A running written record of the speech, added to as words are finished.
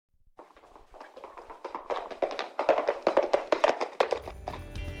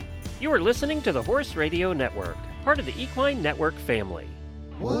You are listening to the Horse Radio Network, part of the Equine Network family.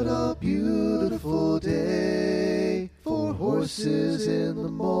 What a beautiful day for horses in the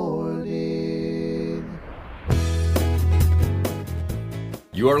morning.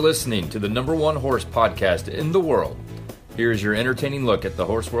 You are listening to the number one horse podcast in the world. Here's your entertaining look at the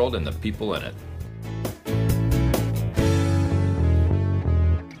horse world and the people in it.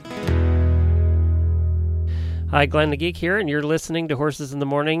 Hi, Glenn the Geek here, and you're listening to Horses in the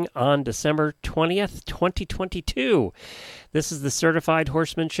Morning on December 20th, 2022. This is the Certified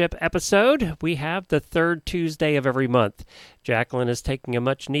Horsemanship episode. We have the third Tuesday of every month. Jacqueline is taking a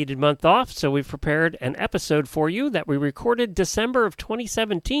much-needed month off, so we've prepared an episode for you that we recorded December of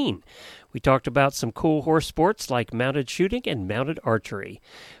 2017. We talked about some cool horse sports like mounted shooting and mounted archery.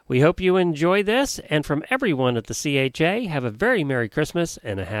 We hope you enjoy this, and from everyone at the CHA, have a very Merry Christmas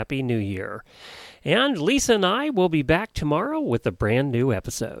and a Happy New Year. And Lisa and I will be back tomorrow with a brand new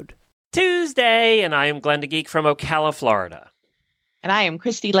episode. Tuesday, and I am Glenn the Geek from Ocala, Florida. And I am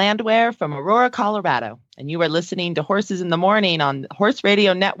Christy Landwehr from Aurora, Colorado. And you are listening to Horses in the Morning on the Horse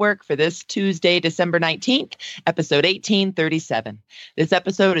Radio Network for this Tuesday, December 19th, episode 1837. This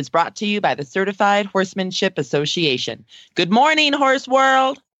episode is brought to you by the Certified Horsemanship Association. Good morning, Horse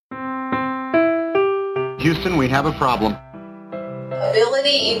World. Houston, we have a problem.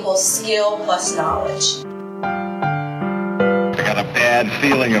 Ability equals skill plus knowledge. I got a bad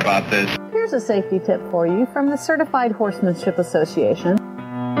feeling about this. Here's a safety tip for you from the Certified Horsemanship Association.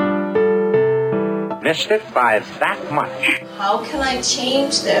 Missed it by that much. How can I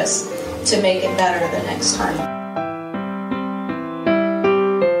change this to make it better the next time?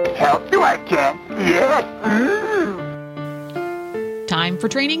 Help you, I can. Yes. Time for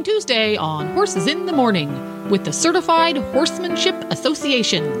Training Tuesday on Horses in the Morning with the Certified Horsemanship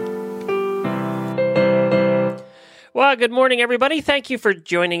Association. Well, good morning, everybody. Thank you for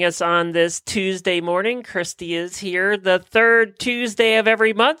joining us on this Tuesday morning. Christy is here the third Tuesday of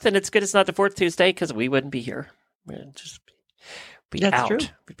every month, and it's good it's not the fourth Tuesday because we wouldn't be here. We'd just be That's out. true.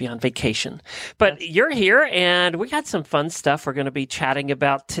 We'd be on vacation. But you're here, and we got some fun stuff we're going to be chatting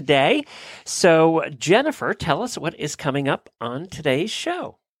about today. So, Jennifer, tell us what is coming up on today's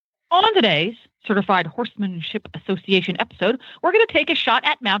show. On today's Certified Horsemanship Association episode, we're going to take a shot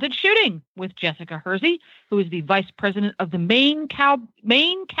at mounted shooting with Jessica Hersey, who is the vice president of the Maine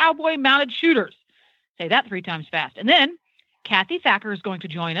Cowboy Mounted Shooters. Say that 3 times fast. And then Kathy Thacker is going to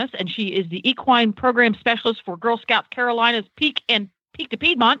join us, and she is the equine program specialist for Girl Scouts Carolina's Peak to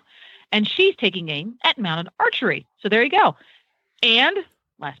Piedmont, and she's taking aim at mounted archery. So there you go. And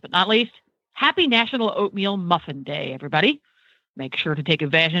last but not least, happy National Oatmeal Muffin Day, everybody. Make sure to take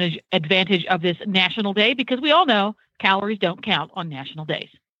advantage of this national day because we all know calories don't count on national days.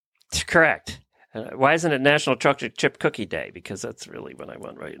 Correct. Why isn't it National Chocolate Chip Cookie Day? Because that's really what I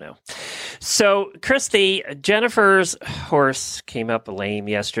want right now. So, Christy, Jennifer's horse came up lame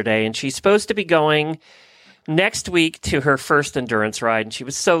yesterday, and she's supposed to be going next week to her first endurance ride, and she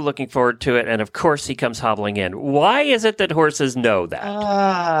was so looking forward to it, and of course he comes hobbling in. Why is it that horses know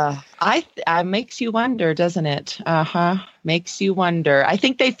that? Makes you wonder, doesn't it? Makes you wonder. I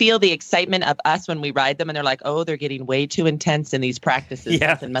think they feel the excitement of us when we ride them, and they're like, oh, they're getting way too intense in these practices.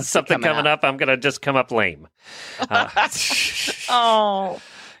 Yeah, something coming up. I'm going to just come up lame. Oh.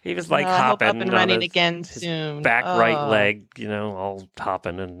 He was like hopping up and running again soon. Back right leg, all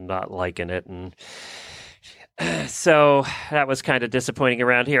hopping and not liking it. And so that was kind of disappointing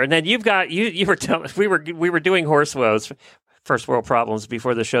around here. And then you were telling us we were doing horse woes, first world problems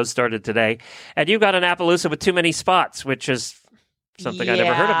before the show started today, and you got an Appaloosa with too many spots, which is something I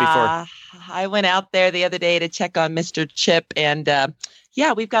never heard of before. I went out there the other day to check on Mr. Chip, and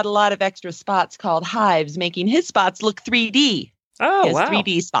we've got a lot of extra spots called hives, making his spots look 3D. Oh, wow.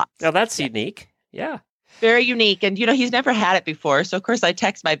 3D spots. Oh, that's unique. Yeah. Very unique. And, he's never had it before. So, of course, I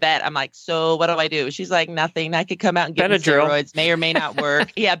text my vet. I'm like, so what do I do? She's like, nothing. I could come out and get steroids. May or may not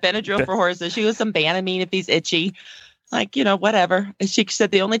work. Yeah, Benadryl for horses. She goes, some Banamine if he's itchy. Like, whatever. She said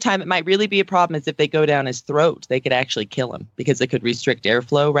the only time it might really be a problem is if they go down his throat. They could actually kill him because it could restrict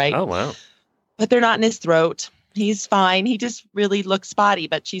airflow, right? Oh, wow. But they're not in his throat. He's fine. He just really looks spotty.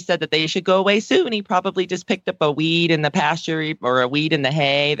 But she said that they should go away soon. He probably just picked up a weed in the pasture or a weed in the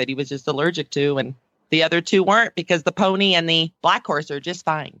hay that he was just allergic to. And the other two weren't because the pony and the black horse are just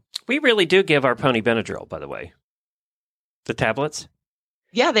fine. We really do give our pony Benadryl, by the way. The tablets.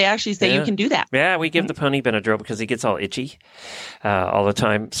 Yeah, they actually say you can do that. Yeah, we give the pony Benadryl because he gets all itchy all the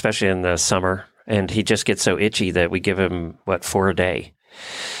time, especially in the summer. And he just gets so itchy that we give him, 4 a day.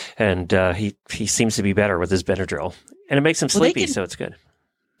 And he seems to be better with his Benadryl. And it makes him sleepy, so it's good.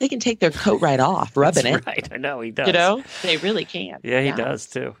 They can take their coat right off, rubbing it. Right, I know he does. You know, they really can. Yeah, he does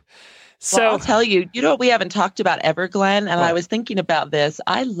too. So well, I'll tell you, you know what we haven't talked about ever, Glenn? And I was thinking about this.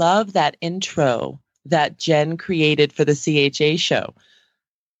 I love that intro that Jen created for the CHA show.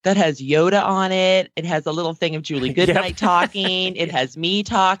 That has Yoda on it. It has a little thing of Julie Goodnight talking. It has me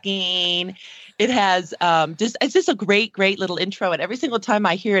talking. It has it's just a great, great little intro. And every single time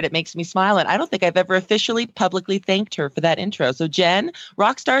I hear it, it makes me smile. And I don't think I've ever officially publicly thanked her for that intro. So Jen,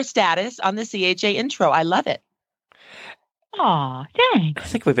 rock star status on the CHA intro. I love it. Aw, thanks. I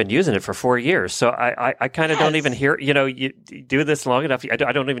think we've been using it for 4 years. So I kind of don't even hear, you do this long enough. I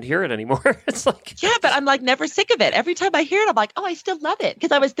don't even hear it anymore. It's like, yeah, but I'm like never sick of it. Every time I hear it, I'm like, oh, I still love it.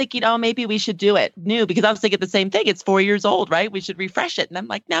 Because I was thinking, oh, maybe we should do it new because I was thinking the same thing. It's 4 years old, right? We should refresh it. And I'm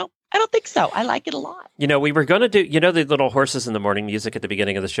like, no, I don't think so. I like it a lot. We were going to do, the little Horses in the Morning music at the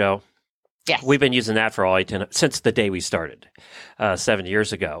beginning of the show. Yes. We've been using that for since the day we started 7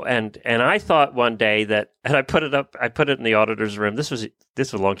 years ago. And I thought one day that, and I put it in the auditor's room. This was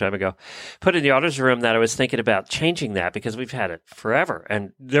a long time ago. Put it in the auditor's room that I was thinking about changing that because we've had it forever.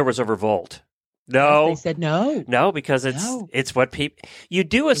 And there was a revolt. No. Yes, they said no. No, because it's what people, you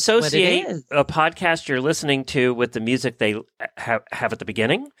do associate a podcast you're listening to with the music they have at the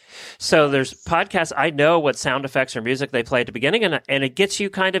beginning. So there's podcasts, I know what sound effects or music they play at the beginning, and it gets you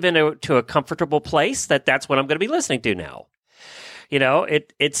kind of into a comfortable place that's what I'm going to be listening to now.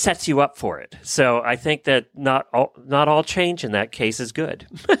 It sets you up for it. So I think that not all change in that case is good.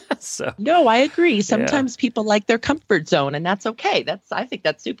 So no, I agree. Sometimes people like their comfort zone, and that's okay. I think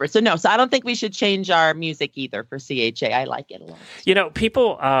that's super. So no, I don't think we should change our music either for CHA. I like it a lot.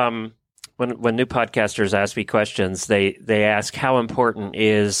 People when new podcasters ask me questions, they ask how important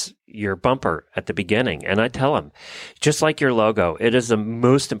is your bumper at the beginning, and I tell them, just like your logo, it is the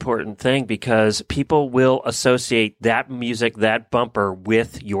most important thing because people will associate that music, that bumper,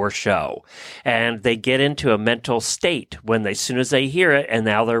 with your show, and they get into a mental state as soon as they hear it, and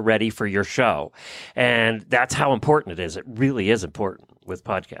now they're ready for your show, and that's how important it is. It really is important with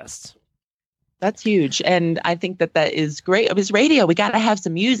podcasts. That's huge. And I think that is great. It was radio. We got to have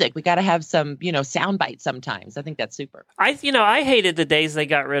some music. We got to have some, sound bites sometimes. I think that's super. I hated the days they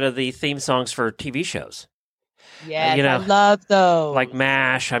got rid of the theme songs for TV shows. Yeah, I love those. Like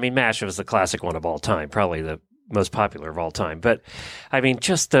MASH. I mean, MASH was the classic one of all time, probably the most popular of all time. But I mean,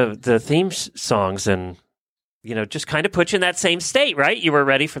 just the theme songs and, just kind of put you in that same state, right? You were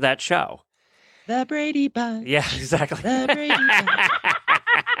ready for that show. The Brady Bunch. Yeah, exactly. The Brady Bunch.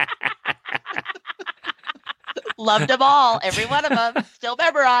 Loved them all, every one of them, still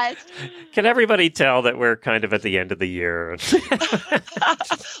memorized. Can everybody tell that we're kind of at the end of the year?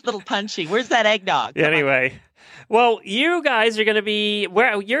 Little punchy. Where's that eggnog? Anyway, well, you guys are going to be,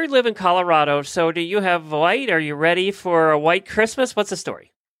 you live in Colorado, so do you have white? Are you ready for a white Christmas? What's the story?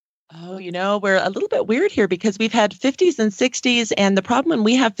 Oh, we're a little bit weird here because we've had 50s and 60s. And the problem when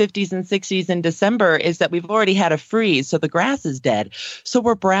we have 50s and 60s in December is that we've already had a freeze. So the grass is dead. So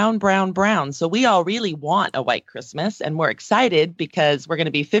we're brown, brown, brown. So we all really want a white Christmas. And we're excited because we're going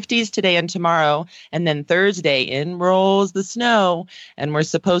to be 50s today and tomorrow. And then Thursday in rolls the snow. And we're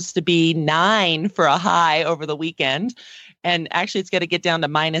supposed to be 9 for a high over the weekend. And actually, it's going to get down to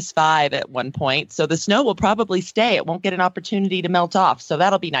 -5 at one point. So the snow will probably stay. It won't get an opportunity to melt off. So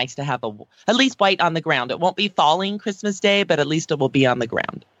that'll be nice to have at least white on the ground. It won't be falling Christmas Day, but at least it will be on the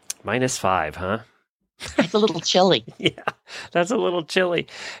ground. -5, huh? It's a little chilly. Yeah, that's a little chilly.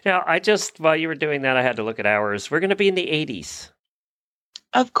 Now, while you were doing that, I had to look at hours. We're going to be in the 80s.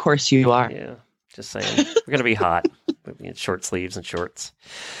 Of course you are. Yeah, just saying. We're going to be hot. We'll be in short sleeves and shorts.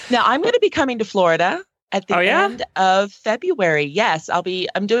 Now, I'm going to be coming to Florida at the end of February. Yes,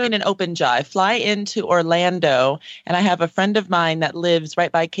 I'm doing an open jaw. I fly into Orlando, and I have a friend of mine that lives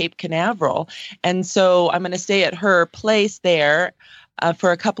right by Cape Canaveral. And so I'm going to stay at her place there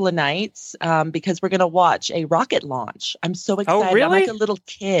for a couple of nights because we're going to watch a rocket launch. I'm so excited. Oh, really? I'm like a little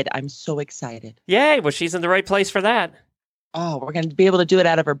kid. I'm so excited. Yay. Well, she's in the right place for that. Oh, we're going to be able to do it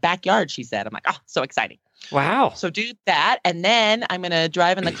out of her backyard, she said. I'm like, oh, so exciting. Wow. So do that. And then I'm going to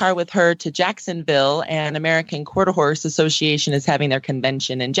drive in the car with her to Jacksonville, and American Quarter Horse Association is having their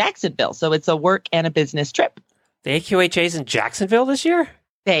convention in Jacksonville. So it's a work and a business trip. The AQHA's in Jacksonville this year?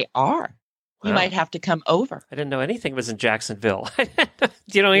 They are. Wow. You might have to come over. I didn't know anything was in Jacksonville.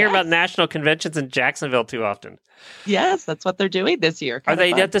 You don't hear about national conventions in Jacksonville too often. Yes, that's what they're doing this year. Are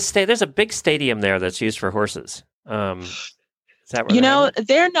they at the state? There's a big stadium there that's used for horses.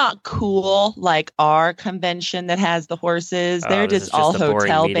 They're not cool like our convention that has the horses. They're just all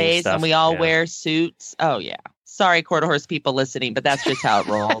hotel based, and we all wear suits. Oh, yeah. Sorry, quarter horse people listening, but that's just how it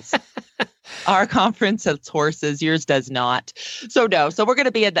rolls. Our conference has horses. Yours does not. So no. So we're going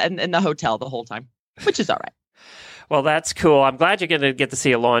to be in the hotel the whole time, which is all right. Well, that's cool. I'm glad you're going to get to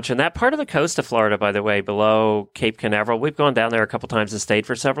see a launch. And that part of the coast of Florida, by the way, below Cape Canaveral, we've gone down there a couple times and stayed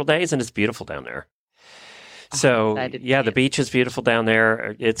for several days, and it's beautiful down there. So, yeah, the beach is beautiful down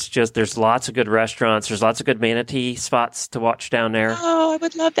there. It's just, there's lots of good restaurants. There's lots of good manatee spots to watch down there. Oh, I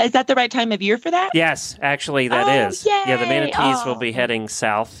would love that. Is that the right time of year for that? Yes, actually, that is. Yay! Yeah, the manatees will be heading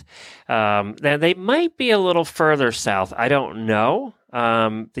south. They might be a little further south. I don't know.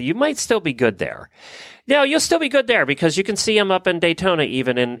 You might still be good there. No, you'll still be good there because you can see them up in Daytona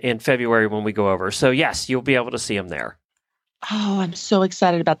even in February when we go over. So, yes, you'll be able to see them there. Oh, I'm so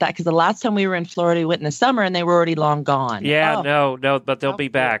excited about that because the last time we were in Florida, we went in the summer and they were already long gone. Yeah, no, but they'll be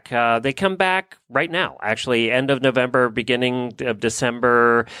back. They come back right now, actually. End of November, beginning of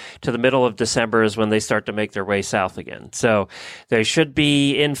December to the middle of December is when they start to make their way south again. So they should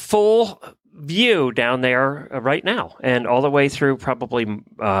be in full view down there right now and all the way through probably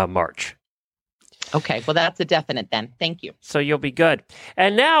March. Okay, well, that's a definite then. Thank you. So you'll be good.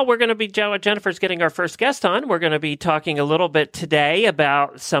 And now we're going to be, Jennifer's getting our first guest on. We're going to be talking a little bit today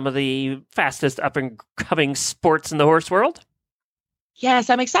about some of the fastest up-and-coming sports in the horse world. Yes,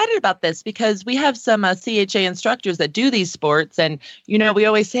 I'm excited about this because we have some CHA instructors that do these sports. And, we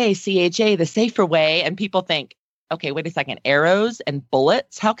always say CHA, the safer way. And people think, okay, wait a second, arrows and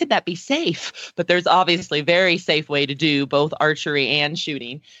bullets? How could that be safe? But there's obviously a very safe way to do both archery and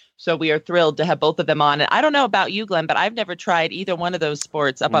shooting. So we are thrilled to have both of them on. And I don't know about you, Glenn, but I've never tried either one of those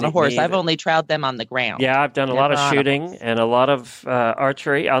sports up on a horse. I've only tried them on the ground. Yeah, I've done a lot of shooting and a lot of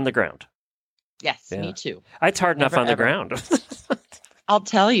archery on the ground. Yes, me too. It's hard enough on the ground. I'll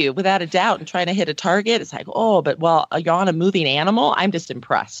tell you, without a doubt, and trying to hit a target, it's like, but while you're on a moving animal, I'm just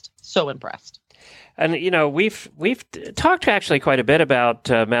impressed. So impressed. And, we've talked actually quite a bit about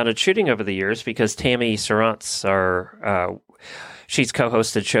mounted shooting over the years because Tammy Serrance, she's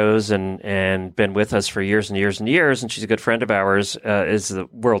co-hosted shows and been with us for years and years and years, and she's a good friend of ours, is the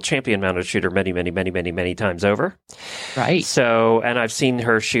world champion mounted shooter many, many, many, many, many times over. Right. So, and I've seen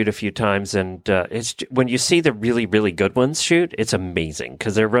her shoot a few times, and it's when you see the really, really good ones shoot, it's amazing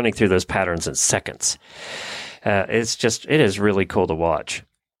because they're running through those patterns in seconds. It is really cool to watch.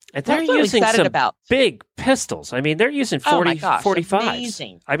 And they're using some big pistols. I mean, they're using 45s.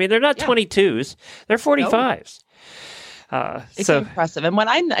 Amazing. I mean, they're not 22s. They're 45s. It's impressive. And what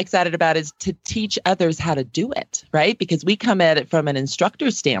I'm excited about is to teach others how to do it, right? Because we come at it from an instructor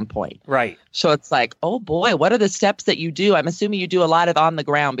standpoint. Right. So it's like, oh boy, what are the steps that you do? I'm assuming you do a lot of on the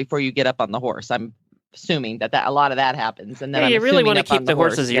ground before you get up on the horse. I'm assuming that a lot of that happens. And then you really want to keep the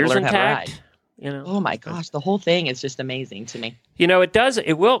horse's ears intact. Oh my gosh, the whole thing is just amazing to me.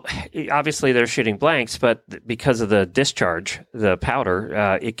 It will, obviously they're shooting blanks, but because of the discharge, the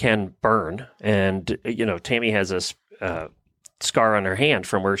powder, it can burn. And, Tammy has a scar on her hand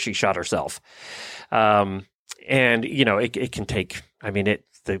from where she shot herself. And, it can take,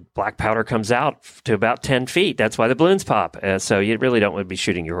 the black powder comes out to about 10 feet. That's why the balloons pop. So you really don't want to be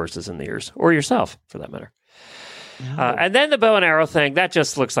shooting your horses in the ears or yourself for that matter. No. And then the bow and arrow thing, that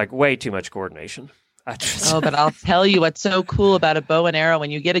just looks like way too much coordination. But I'll tell you what's so cool about a bow and arrow. When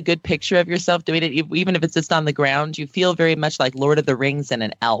you get a good picture of yourself doing it, even if it's just on the ground, you feel very much like Lord of the Rings and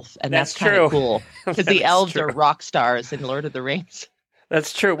an elf. And that's kind of cool because the elves are rock stars in Lord of the Rings.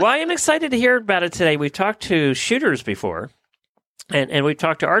 That's true. Well, I am excited to hear about it today. We've talked to shooters before and we've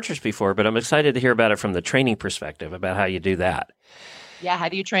talked to archers before, but I'm excited to hear about it from the training perspective about how you do that. Yeah, how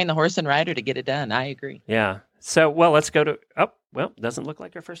do you train the horse and rider to get it done? I agree. Yeah. So, let's go to, doesn't look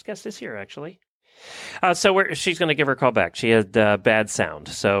like our first guest is here, actually. She's going to give her a call back. She had bad sound,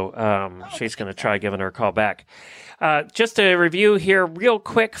 so she's going to try giving her a call back. Just a review here real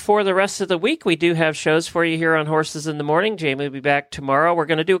quick for the rest of the week. We do have shows for you here on Horses in the Morning. Jamie will be back tomorrow. We're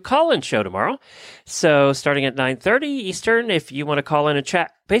going to do a call-in show tomorrow. So starting at 9:30 Eastern, if you want to call in and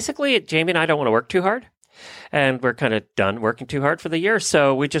chat. Basically, Jamie and I don't want to work too hard. And we're kind of done working too hard for the year,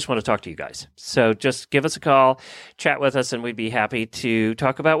 so we just want to talk to you guys. So just give us a call, chat with us, and we'd be happy to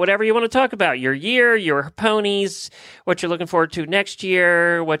talk about whatever you want to talk about. Your year, your ponies, what you're looking forward to next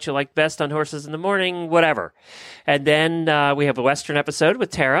year, what you like best on Horses in the Morning, whatever. And then we have a Western episode with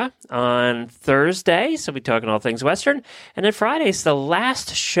Tara on Thursday, so we'll be talking all things Western. And then Friday's the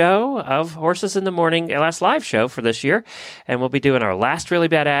last show of Horses in the Morning, last live show for this year. And we'll be doing our last really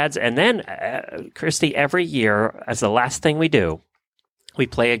bad ads. And then, Christy, every year, as the last thing we do, we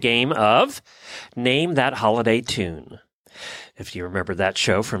play a game of Name That Holiday Tune. If you remember that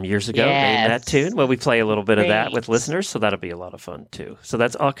show from years ago, Name That Tune. Well, we play a little bit of that with listeners, so that'll be a lot of fun, too. So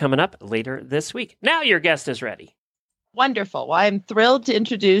that's all coming up later this week. Now your guest is ready. Wonderful. Well, I'm thrilled to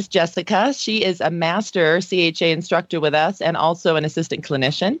introduce Jessica. She is a master CHA instructor with us and also an assistant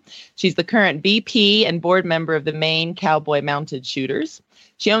clinician. She's the current VP and board member of the Maine Cowboy Mounted Shooters.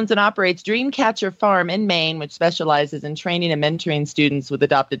 She owns and operates Dreamcatcher Farm in Maine, which specializes in training and mentoring students with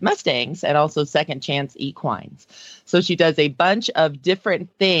adopted Mustangs and also second chance equines. So she does a bunch of different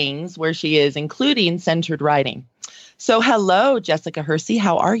things where she is, including centered riding. So hello, Jessica Hersey.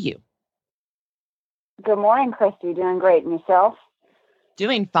 How are you? Good morning, Christy. Doing great. And yourself?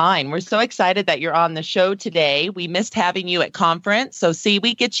 Doing fine. We're so excited that you're on the show today. We missed having you at conference. So see,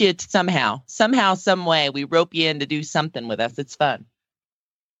 we get you somehow, some way. We rope you in to do something with us. It's fun.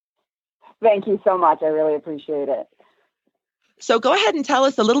 Thank you so much. I really appreciate it. So go ahead and tell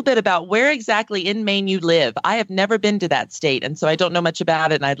us a little bit about where exactly in Maine you live. I have never been to that state, and so I don't know much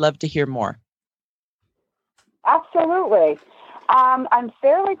about it, and I'd love to hear more. Absolutely. I'm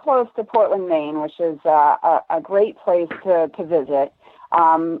fairly close to Portland, Maine, which is a great place to visit.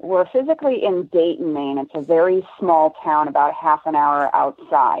 We're physically in Dayton, Maine. It's a very small town, about half an hour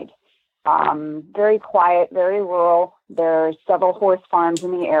outside. Very quiet, very rural. There's several horse farms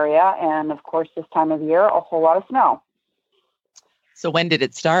in the area, and of course, this time of year, a whole lot of snow. So when did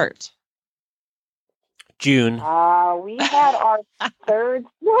it start? June. We had our third.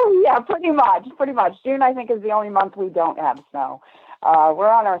 Oh, yeah, pretty much. June, I think, is the only month we don't have snow. We're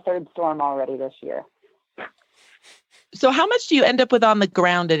on our third storm already this year. So how much do you end up with on the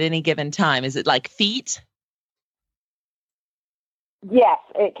ground at any given time? Is it like feet? Yes,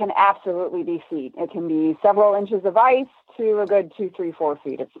 it can absolutely be feet. It can be several inches of ice to a good 2, 3, 4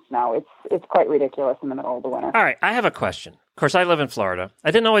 feet of snow. It's quite ridiculous in the middle of the winter. All right, I have a question. Of course, I live in Florida.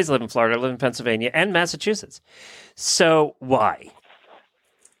 I didn't always live in Florida. I live in Pennsylvania and Massachusetts. So why?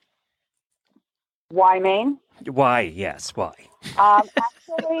 Why Maine? Why? Yes, why?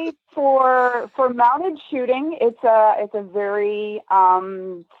 Actually, for mounted shooting, it's a very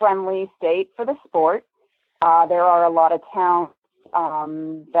friendly state for the sport. There are a lot of towns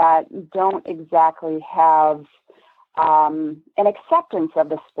that don't exactly have an acceptance of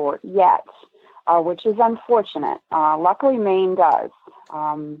the sport yet, which is unfortunate. Luckily, Maine does.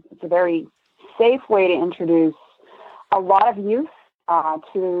 It's a very safe way to introduce a lot of youth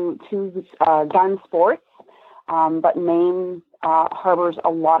to gun sports, but Maine harbors a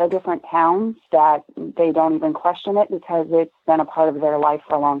lot of different towns that they don't even question it because it's been a part of their life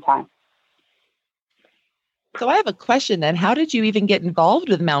for a long time. So I have a question then. How did you even get involved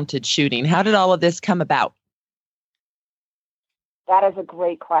with mounted shooting? How did all of this come about? That is a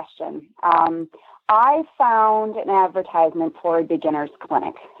great question. I found an advertisement for a beginner's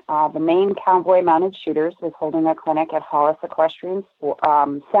clinic. The Maine Cowboy Mounted Shooters was holding a clinic at Hollis Equestrian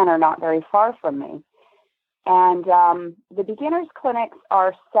Center not very far from me. And the beginner's clinics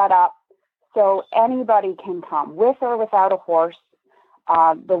are set up so anybody can come with or without a horse.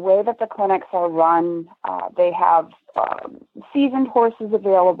 The way that the clinics are run, they have seasoned horses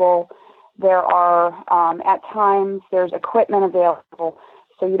available. There are, at times, there's equipment available,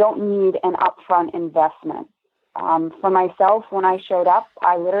 so you don't need an upfront investment. For myself, when I showed up,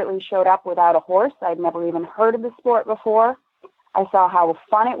 I literally showed up without a horse. I'd never even heard of the sport before. I saw how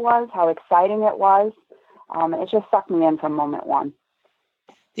fun it was, how exciting it was. It just sucked me in from moment one.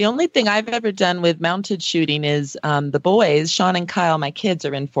 The only thing I've ever done with mounted shooting is the boys, Sean and Kyle, my kids,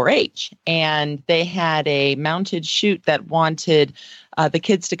 are in 4-H, and they had a mounted shoot that wanted the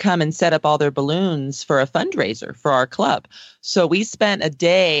kids to come and set up all their balloons for a fundraiser for our club. So we spent a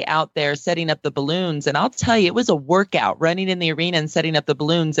day out there setting up the balloons, and I'll tell you, it was a workout running in the arena and setting up the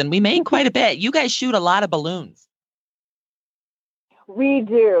balloons, and we made quite a bit. You guys shoot a lot of balloons. We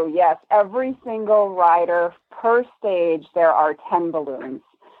do, yes. Every single rider per stage, there are 10 balloons.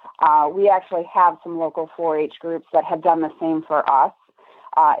 We actually have some local 4-H groups that have done the same for us.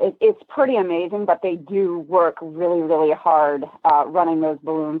 It's pretty amazing, but they do work really, really hard running those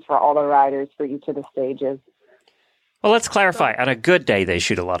balloons for all the riders for each of the stages. Well, let's clarify. On a good day, they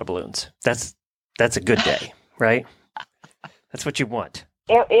shoot a lot of balloons. That's a good day, right? That's what you want.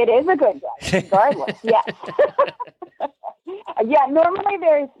 It is a good day, regardless, yes. Yeah, normally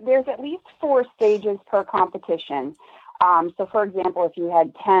there's at least 4 stages per competition. So, for example, if you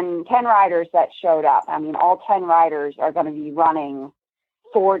had 10 riders that showed up, I mean, all 10 riders are going to be running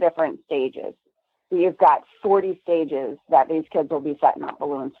 4 different stages. So you've got 40 stages that these kids will be setting up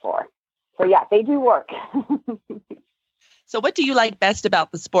balloons for. So, yeah, they do work. So what do you like best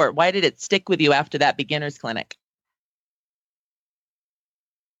about the sport? Why did it stick with you after that beginner's clinic?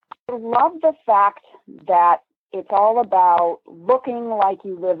 I love the fact that it's all about looking like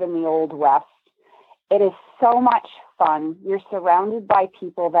you live in the Old West. It is so much fun. You're surrounded by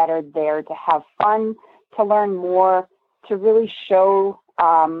people that are there to have fun, to learn more, to really show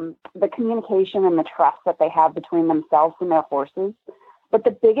the communication and the trust that they have between themselves and their horses. But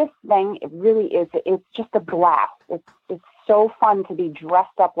the biggest thing, it really is, it's just a blast. It's so fun to be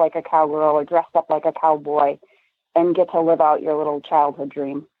dressed up like a cowgirl or dressed up like a cowboy and get to live out your little childhood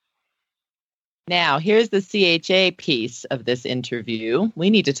dream. Now, here's the CHA piece of this interview. We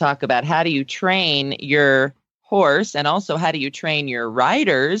need to talk about how do you train your horse, and also how do you train your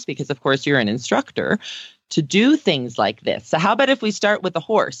riders, because of course you're an instructor, to do things like this. So how about if we start with the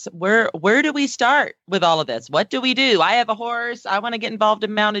horse? Where do we start with all of this? What do we do? I have a horse. I want to get involved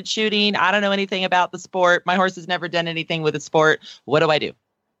in mounted shooting. I don't know anything about the sport. My horse has never done anything with a sport. What do I do?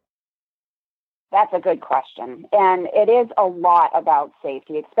 That's a good question. And it is a lot about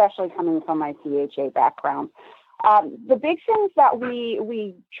safety, especially coming from my CHA background. The big things that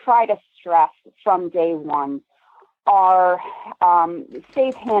we try to stress from day one are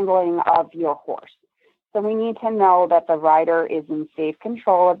safe handling of your horse. So we need to know that the rider is in safe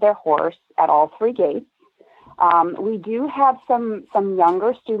control of their horse at all 3 gates. We do have some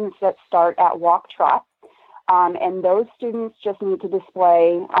younger students that start at walk trot. And those students just need to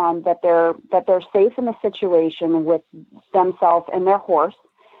display that they're safe in the situation with themselves and their horse.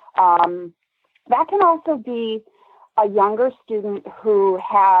 That can also be a younger student who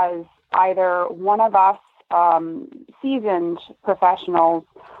has either one of us seasoned professionals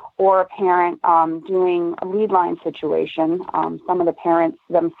or a parent doing a lead line situation. Some of the parents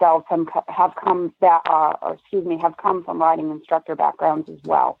themselves have come from riding instructor backgrounds as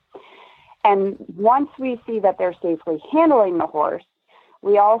well. And once we see that they're safely handling the horse,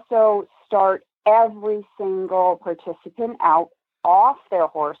 we also start every single participant out off their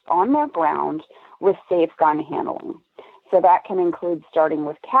horse on their ground with safe gun handling. So that can include starting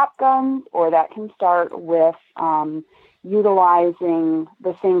with cap guns, or that can start with utilizing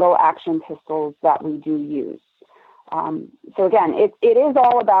the single action pistols that we do use. So again, it is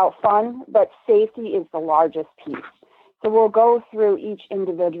all about fun, but safety is the largest piece. So we'll go through each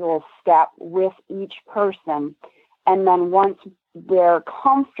individual step with each person, and then once they're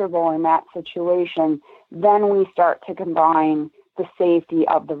comfortable in that situation, then we start to combine the safety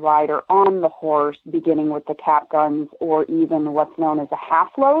of the rider on the horse, beginning with the cap guns or even what's known as a half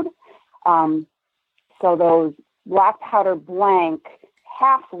load. So those black powder blank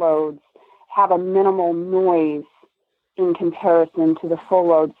half loads have a minimal noise in comparison to the full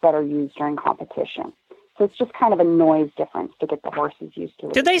loads that are used during competition. So it's just kind of a noise difference to get the horses used to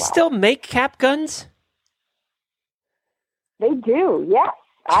it. Do they still make cap guns? They do, yes.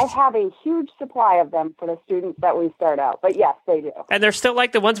 I have a huge supply of them for the students that we start out. But yes, they do. And they're still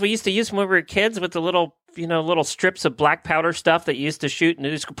like the ones we used to use when we were kids with the little strips of black powder stuff that you used to shoot and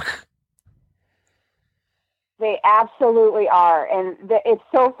it just... They absolutely are. And it's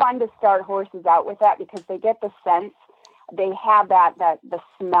so fun to start horses out with that because they get the sense, they have the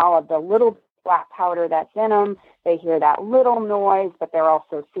smell of the little black powder that's in them. They hear that little noise, but they're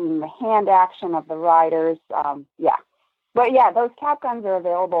also seeing the hand action of the riders. But yeah, those cap guns are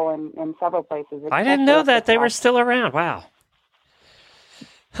available in several places. I didn't know that they were still around. Wow.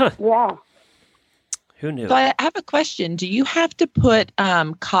 Huh. Yeah. Who knew? So I have a question. Do you have to put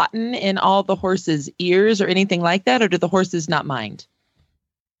cotton in all the horses' ears or anything like that, or do the horses not mind?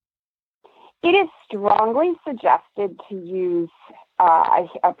 It is strongly suggested to use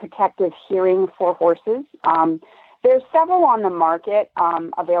a protective hearing for horses. There's several on the market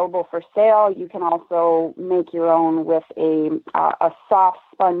available for sale. You can also make your own with a soft,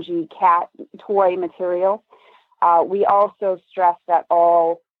 spongy cat toy material. We also stress that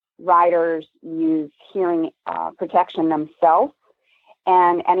all riders use hearing protection themselves,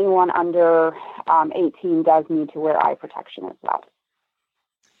 and anyone under 18 does need to wear eye protection as well.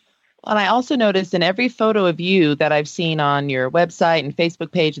 And I also noticed in every photo of you that I've seen on your website and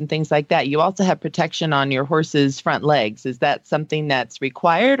Facebook page and things like that, you also have protection on your horse's front legs. Is that something that's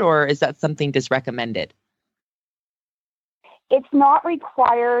required, or is that something just recommended? It's not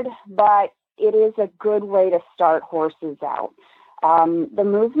required, but it is a good way to start horses out. The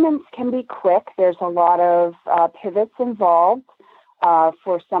movements can be quick. There's a lot of pivots involved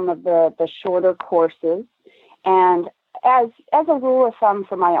for some of the shorter courses. And as a rule of thumb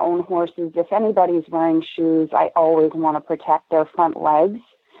for my own horses, if anybody's wearing shoes, I always want to protect their front legs.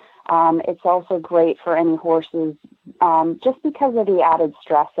 It's also great for any horses just because of the added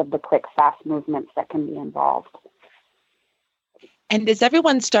stress of the quick, fast movements that can be involved. And does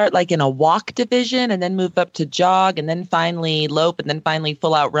everyone start like in a walk division and then move up to jog and then finally lope and then finally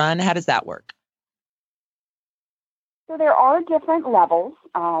full out run? How does that work? So there are different levels.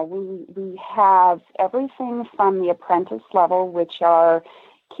 We have everything from the apprentice level, which are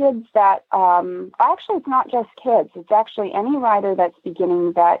kids that, actually it's not just kids, it's actually any rider that's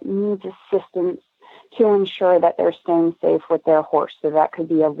beginning that needs assistance to ensure that they're staying safe with their horse. So that could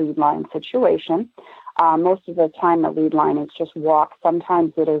be a lead line situation. Most of the time the lead line is just walk.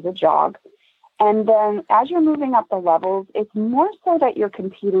 Sometimes it is a jog. And then as you're moving up the levels, it's more so that you're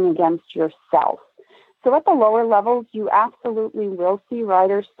competing against yourself. So at the lower levels, you absolutely will see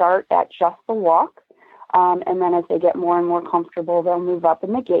riders start at just the walk. And then as they get more and more comfortable, they'll move up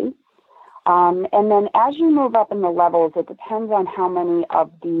in the gait. And then as you move up in the levels, it depends on how many of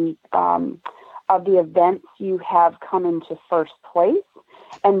the events you have come into first place.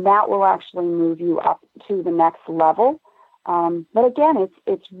 And that will actually move you up to the next level. But again,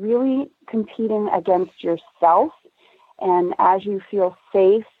 it's really competing against yourself. And as you feel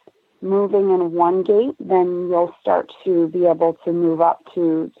safe moving in one gate, then you'll start to be able to move up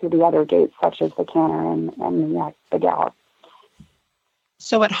to the other gates, such as the canter and the gallop.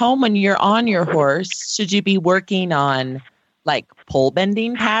 So at home, when you're on your horse, should you be working on like pole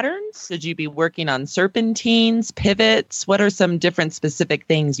bending patterns? Should you be working on serpentines, pivots? What are some different specific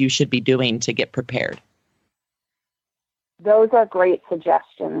things you should be doing to get prepared? Those are great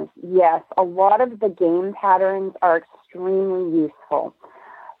suggestions. Yes, a lot of the game patterns are extremely useful.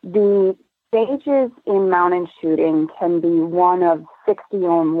 The stages in mounted shooting can be one of 60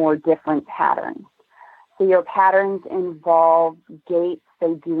 or more different patterns. So your patterns involve gaits,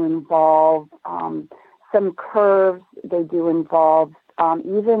 they do involve some curves, they do involve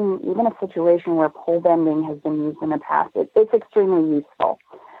even a situation where pole bending has been used in the past. It's extremely useful.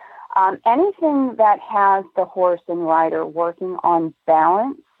 Anything that has the horse and rider working on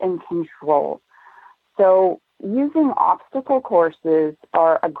balance and control. So using obstacle courses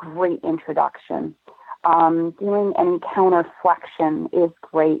are a great introduction. Doing any counterflexion is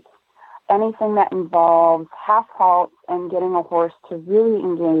great. Anything that involves half halts and getting a horse to really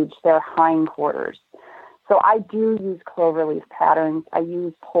engage their hindquarters. So I do use cloverleaf patterns, I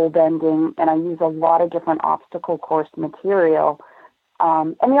use pole bending, and I use a lot of different obstacle course material.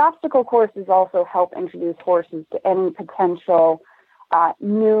 And the obstacle courses also help introduce horses to any potential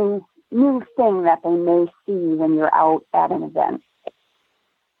new thing that they may see when you're out at an event.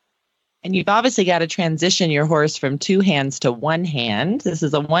 And you've obviously got to transition your horse from two hands to one hand. This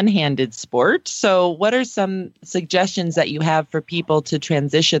is a one-handed sport. So what are some suggestions that you have for people to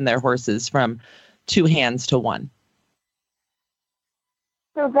transition their horses from two hands to one?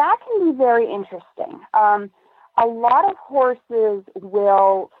 So that can be very interesting. A lot of horses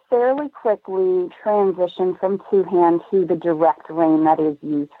will fairly quickly transition from two-hand to the direct rein that is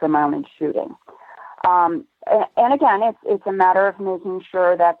used for mounted shooting. And again, it's a matter of making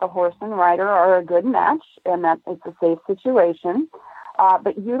sure that the horse and rider are a good match and that it's a safe situation.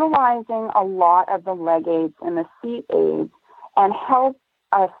 But utilizing a lot of the leg aids and the seat aids and help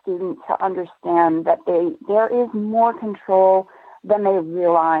a student to understand that there is more control than they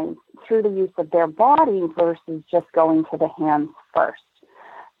realize through the use of their body versus just going to the hands first.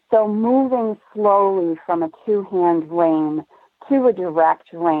 So moving slowly from a two-hand rein to a direct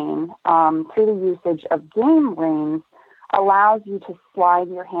rein through the usage of game reins allows you to slide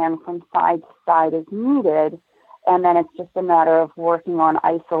your hand from side to side as needed, and then it's just a matter of working on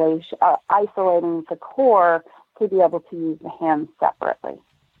isolating the core to be able to use the hands separately.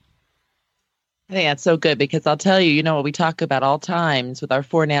 I think that's so good because I'll tell you, what we talk about all times with our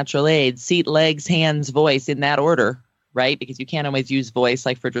four natural aids, seat, legs, hands, voice, in that order, right? Because you can't always use voice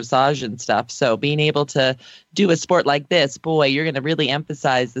like for dressage and stuff. So being able to do a sport like this, boy, you're going to really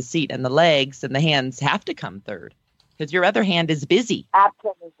emphasize the seat and the legs, and the hands have to come third because your other hand is busy.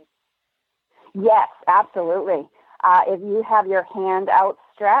 Absolutely. Yes, absolutely. If you have your hand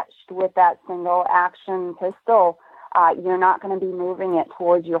outstretched with that single action pistol, you're not going to be moving it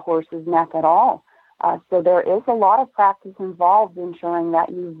towards your horse's neck at all. So there is a lot of practice involved ensuring that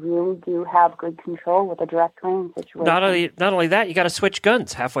you really do have good control with a direct rein situation. Not only that, you got to switch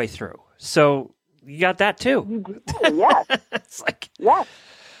guns halfway through. So you got that too. You do, yes. It's like, yes.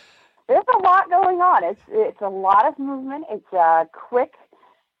 There's a lot going on. It's a lot of movement. It's quick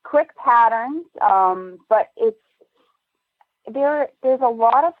patterns, but there's a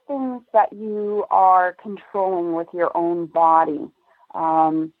lot of things that you are controlling with your own body.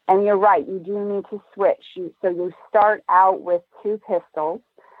 And you're right, you do need to switch. So you start out with two pistols,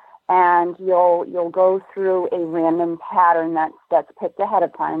 and you'll go through a random pattern that's picked ahead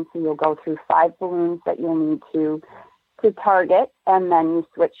of time. So you'll go through 5 balloons that you'll need to target, and then you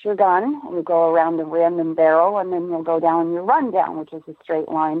switch your gun, and you go around a random barrel, and then you'll go down your rundown, which is a straight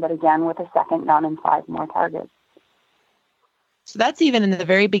line, but again with a second gun and 5 more targets. So that's even in the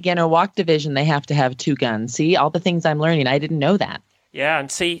very beginner walk division, they have to have 2 guns. See, all the things I'm learning, I didn't know that. Yeah,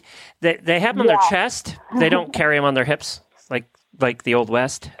 and see, they have them on their chest. They don't carry them on their hips like the Old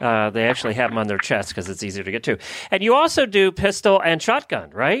West. They actually have them on their chest because it's easier to get to. And you also do pistol and shotgun,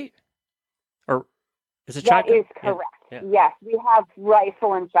 right? Or is it shotgun? That is correct. Yeah. Yes, we have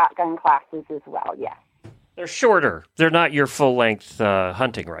rifle and shotgun classes as well, yes. They're shorter. They're not your full-length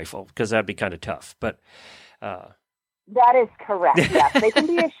hunting rifle because that'd be kind of tough. But that is correct, yes. They can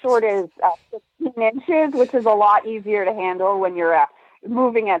be as short as 15 inches, which is a lot easier to handle when you're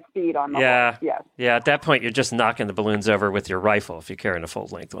moving at speed on the horse. Yes. Yeah, at that point, you're just knocking the balloons over with your rifle if you're carrying a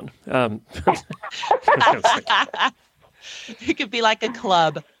full-length one. It could be like a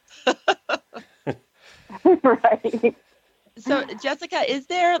club. Right. So, Jessica, is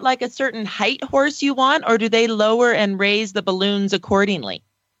there like a certain height horse you want, or do they lower and raise the balloons accordingly?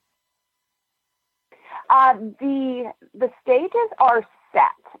 The stages are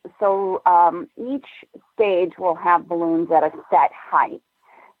set. So each stage will have balloons at a set height.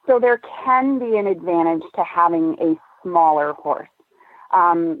 So there can be an advantage to having a smaller horse.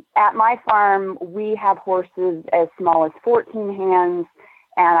 At my farm, we have horses as small as 14 hands,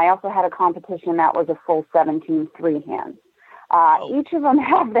 and I also had a competition that was a full 17 3-hands. Each of them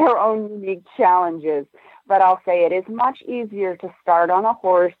have their own unique challenges, but I'll say it is much easier to start on a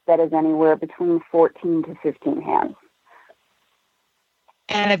horse that is anywhere between 14 to 15 hands.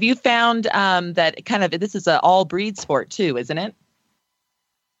 And have you found that this is an all-breed sport too, isn't it?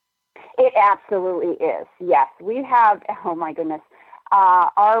 It absolutely is, yes. We have, oh my goodness,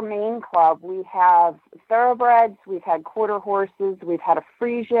 our main club, we have thoroughbreds, we've had quarter horses, we've had a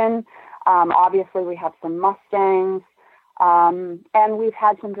Friesian, obviously we have some Mustangs, and we've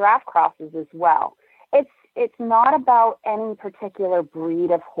had some draft crosses as well. It's not about any particular breed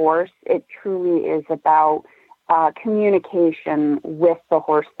of horse. It truly is about communication with the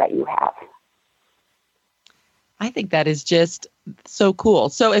horse that you have. I think that is just so cool.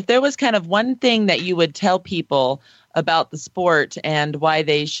 So if there was kind of one thing that you would tell people about the sport and why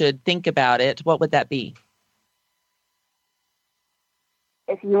they should think about it, what would that be?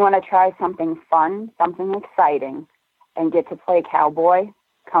 If you want to try something fun, something exciting, and get to play cowboy,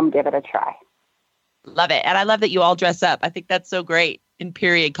 come give it a try. Love it. And I love that you all dress up. I think that's so great in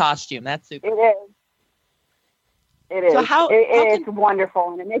period costume. That's super. It is. It is. So it's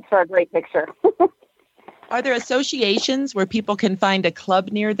wonderful, and it makes for a great picture. Are there associations where people can find a club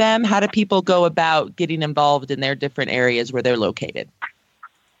near them? How do people go about getting involved in their different areas where they're located?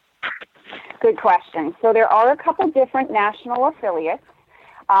 Good question. So there are a couple different national affiliates.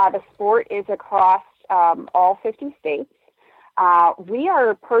 The sport is across all 50 states. We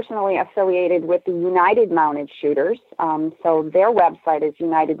are personally affiliated with the United Mounted Shooters. So their website is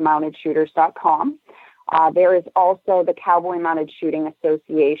unitedmountedshooters.com. There is also the Cowboy Mounted Shooting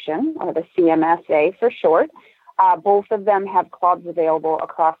Association, or the CMSA for short. Both of them have clubs available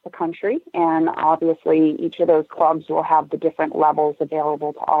across the country, and obviously each of those clubs will have the different levels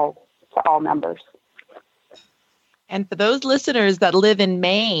available to all members. And for those listeners that live in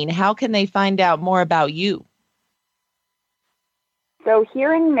Maine, how can they find out more about you? So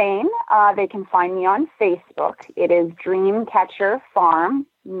here in Maine, they can find me on Facebook. It is Dreamcatcher Farm,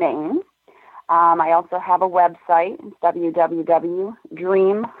 Maine. I also have a website,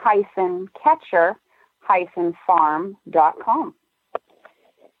 www.dream-catcher-farm.com.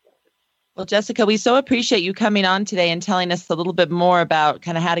 Well, Jessica, we so appreciate you coming on today and telling us a little bit more about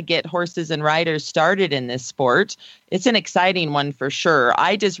kind of how to get horses and riders started in this sport. It's an exciting one for sure.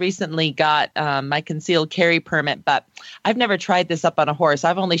 I just recently got my concealed carry permit, but I've never tried this up on a horse.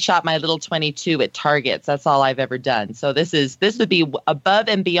 I've only shot my little .22 at targets. That's all I've ever done. So this would be above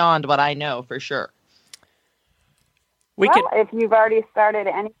and beyond what I know for sure. If you've already started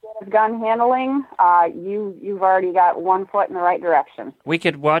any bit of gun handling, you've already got one foot in the right direction. We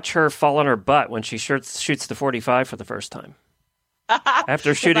could watch her fall on her butt when she shoots the 45 for the first time.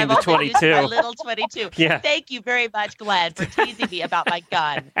 After shooting the 22. My little 22. Yeah. Thank you very much, Glenn, for teasing me about my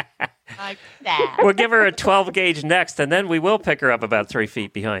gun. I'm sad. We'll give her a 12 gauge next, and then we will pick her up about 3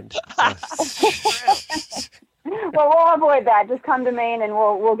 feet behind. Well, we'll avoid that. Just come to Maine, and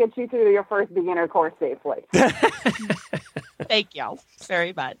we'll get you through your first beginner course safely. Thank you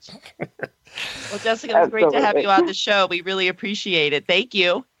very much. Well, Jessica, it was great to have you on the show. We really appreciate it. Thank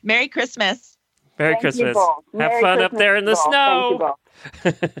you. Merry Christmas. Merry Christmas. Have fun up there in the snow.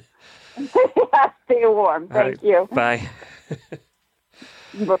 Stay warm. Thank you. Bye.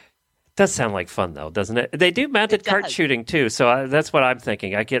 Does sound like fun, though, doesn't it? They do mounted cart shooting, too, so that's what I'm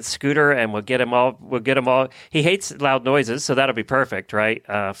thinking. I get Scooter, and we'll get him all. He hates loud noises, so that'll be perfect, right,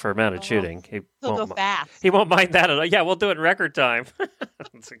 for mounted shooting. He'll go fast. He won't mind that at all. Yeah, we'll do it in record time.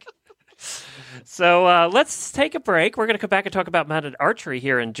 So let's take a break. We're going to come back and talk about mounted archery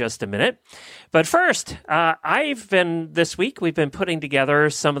here in just a minute. But first, this week, we've been putting together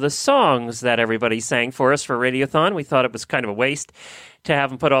some of the songs that everybody sang for us for Radiothon. We thought it was kind of a waste to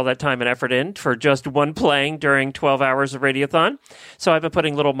have them put all that time and effort in for just one playing during 12 hours of Radiothon. So I've been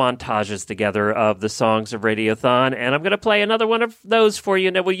putting little montages together of the songs of Radiothon, and I'm going to play another one of those for you,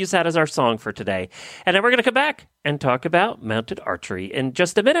 and then we'll use that as our song for today. And then we're going to come back and talk about mounted archery in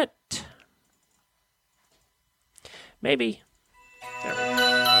just a minute. Maybe. There we go.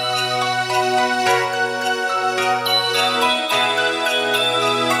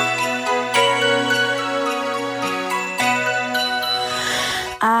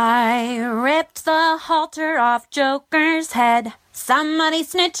 I ripped the halter off Joker's head. Somebody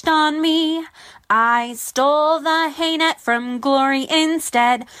snitched on me. I stole the hay net from Glory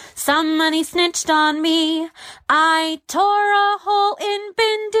instead. Somebody snitched on me. I tore a hole in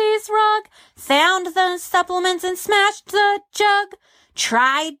Bindy's rug, found the supplements and smashed the jug.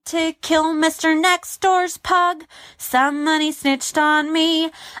 Tried to kill Mr. Next Door's pug. Somebody snitched on me.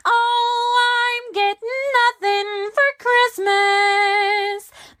 Oh, I'm getting nothing for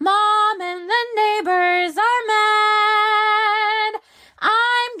Christmas. Mom and the neighbors are mad.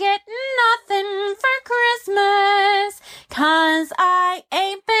 I'm getting nothing for Christmas, 'cause I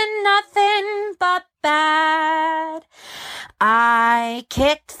ain't been nothing but bad. I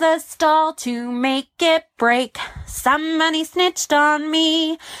kicked the stall to make it break. Somebody snitched on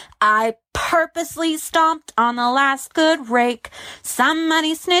me. I purposely stomped on the last good rake.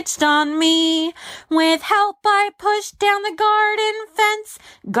 Somebody snitched on me. With help I pushed down the garden fence.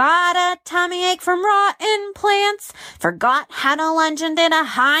 Got a tummy ache from rotten plants. Forgot how to lunge and did a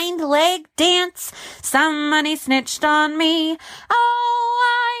hind leg dance. Somebody snitched on me. Oh,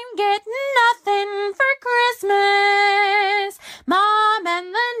 I'm getting nothing for Christmas. Mom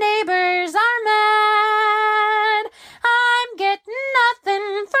and the neighbors are mad. I'm getting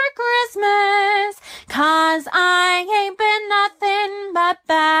nothing for Christmas, 'cause I ain't been nothing but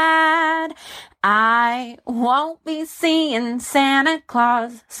bad. I won't be seeing Santa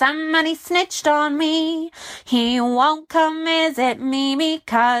Claus. Somebody snitched on me. He won't come visit me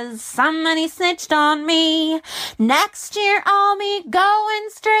because somebody snitched on me. Next year I'll be going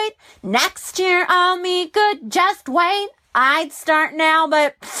straight. Next year I'll be good. Just wait. I'd start now,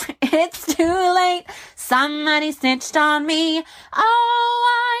 but it's too late. Somebody snitched on me. Oh,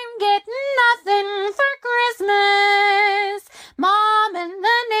 I'm getting nothing for Christmas. Mom and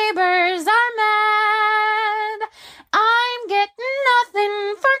the neighbors are mad. I'm getting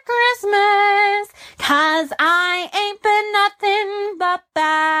nothing for Christmas, 'cause I ain't been nothing but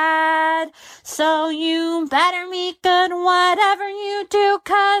bad. So you better be good whatever you do,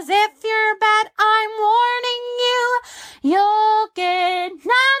 'cause if you're bad, I'm warning you, you'll get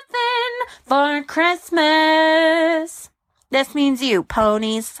nothing for Christmas. This means you,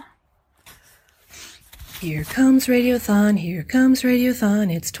 ponies. Here comes Radiothon, here comes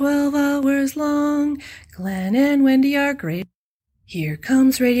Radiothon, it's 12 hours long. Glenn and Wendy are great. Here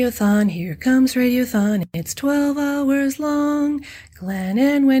comes Radiothon, here comes Radiothon, it's 12 hours long. Glenn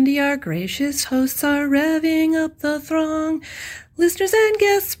and Wendy, our gracious hosts, are revving up the throng. Listeners and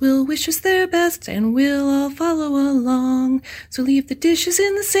guests will wish us their best, and we'll all follow along. So leave the dishes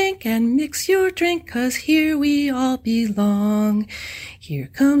in the sink and mix your drink, 'cause here we all belong. Here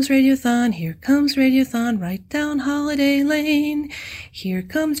comes Radiothon, right down Holiday Lane. Here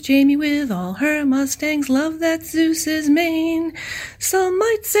comes Jamie with all her Mustangs, love that Zeus's mane. Some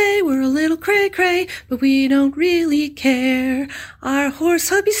might say we're a little cray-cray, but we don't really care. Our horse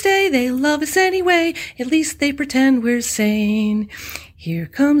hubbies stay, they love us anyway, at least they pretend we're sane. Here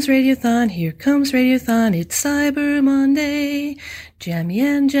comes Radiothon, it's Cyber Monday. Jamie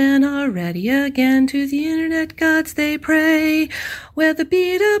and Jen are ready again, to the internet gods they pray. Where the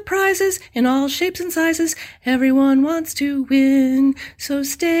beta prizes in all shapes and sizes, everyone wants to win. So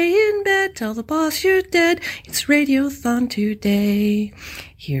stay in bed, tell the boss you're dead, it's Radiothon today.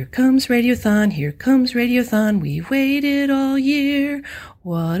 Here comes Radiothon, we've waited all year.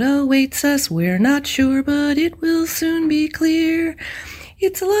 What awaits us, we're not sure, but it will soon be clear.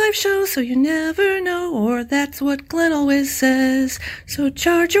 It's a live show, so you never know, or that's what Glenn always says. So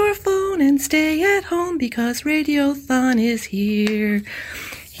charge your phone and stay at home, because Radiothon is here.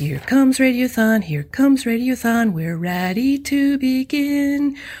 Here comes Radiothon, we're ready to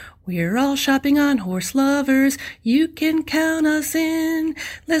begin. We're all shopping on Horse Lovers, you can count us in.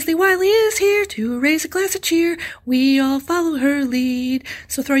 Leslie Wiley is here to raise a glass of cheer, we all follow her lead.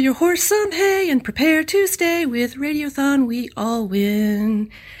 So throw your horse some hay and prepare to stay, with Radiothon we all win.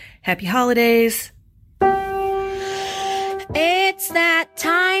 Happy holidays! It's that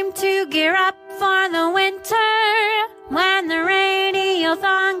time time to gear up for the winter. When the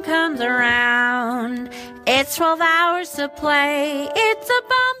radiothon comes around, it's 12 hours to play. It's a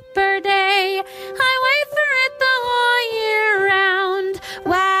bumper day. I wait for it the whole year round.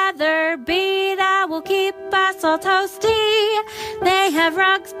 Weather be that will keep us all toasty. They have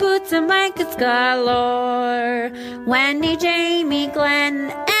rugs, boots, and blankets galore. Wendy, Jamie,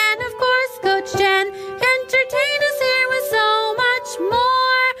 Glenn, and of course Coach Jen entertain us here with so much more.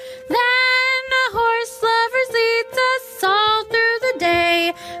 Then a horse lovers leads us all through the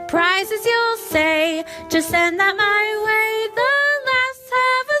day. Prizes you'll say, just send that my way. The laughs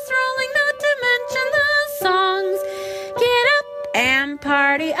have us rolling, not to mention the songs. Get up and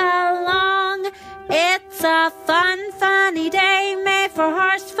party along. It's a fun, funny day made for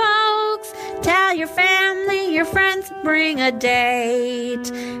horse folks. Tell your family, your friends, bring a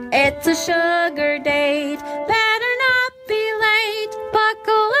date. It's a sugar date, better not be late.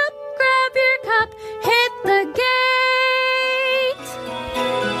 Buckle up, grab your cup, hit the gate.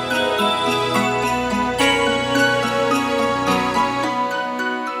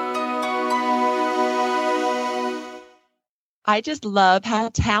 I just love how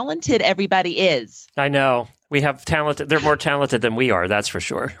talented everybody is. I know. We have talented. They're more talented than we are, that's for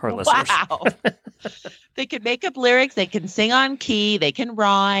sure, our listeners. Wow. They can make up lyrics. They can sing on key. They can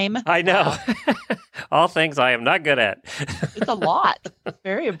rhyme. I know. All things I am not good at. It's a lot.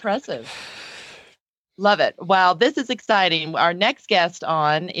 Very impressive. Love it. Wow, this is exciting. Our next guest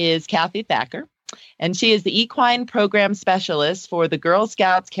on is Kathy Thacker, and she is the equine program specialist for the Girl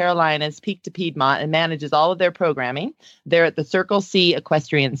Scouts Carolinas Peak to Piedmont and manages all of their programming. They're at the Circle C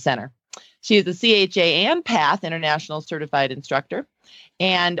Equestrian Center. She is a CHA and PATH International Certified Instructor.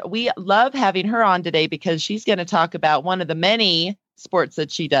 And we love having her on today because she's going to talk about one of the many sports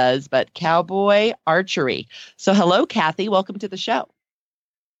that she does, but cowboy archery. So hello, Kathy. Welcome to the show.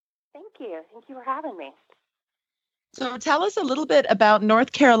 Thank you. Thank you for having me. So tell us a little bit about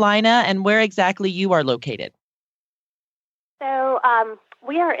North Carolina and where exactly you are located. So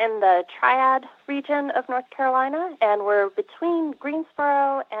we are in the Triad region of North Carolina, and we're between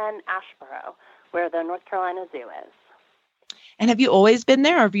Greensboro and Asheboro, where the North Carolina Zoo is. And have you always been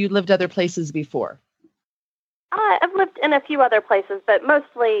there, or have you lived other places before? I've lived in a few other places, but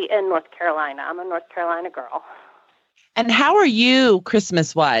mostly in North Carolina. I'm a North Carolina girl. And how are you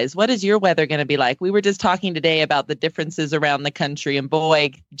Christmas-wise? What is your weather going to be like? We were just talking today about the differences around the country. And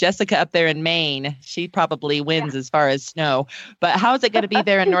boy, Jessica up there in Maine, she probably wins as far as snow. But how is it going to be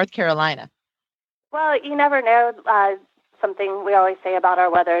there in North Carolina? Well, you never know. Something we always say about our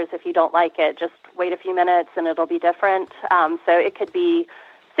weather is if you don't like it, just wait a few minutes and it'll be different. So it could be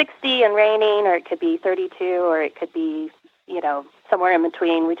 60 and raining, or it could be 32, or it could be, somewhere in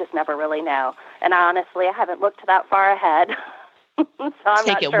between. We just never really know. And honestly, I haven't looked that far ahead. So I'm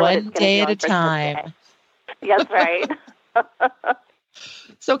Take not it sure one day at a time. Yes, right.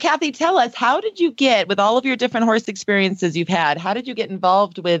 So, Kathy, tell us, how did you get, with all of your different horse experiences you've had, how did you get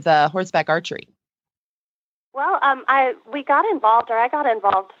involved with horseback archery? Well, I got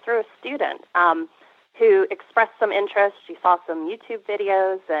involved through a student who expressed some interest. She saw some YouTube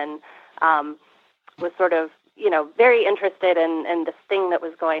videos and was sort of, very interested in this thing that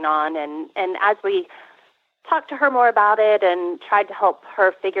was going on. And as we talked to her more about it and tried to help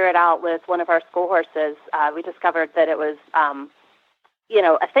her figure it out with one of our school horses, we discovered that it was,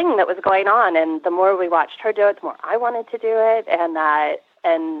 a thing that was going on. And the more we watched her do it, the more I wanted to do it. And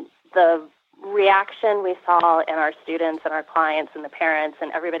the reaction we saw in our students and our clients and the parents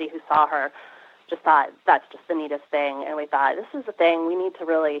and everybody who saw her just thought, that's just the neatest thing. And we thought, this is a thing, we need to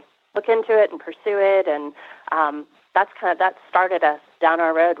really look into it and pursue it. And that started us down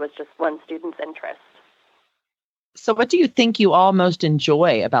our road, was just one student's interest. So what do you think you all most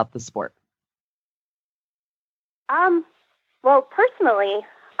enjoy about the sport? Well, personally,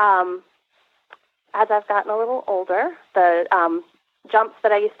 as I've gotten a little older, the jumps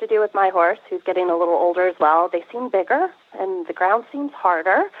that I used to do with my horse, who's getting a little older as well, they seem bigger and the ground seems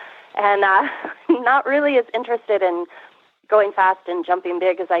harder. And not really as interested in going fast and jumping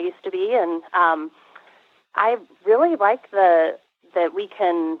big as I used to be. And I really like that we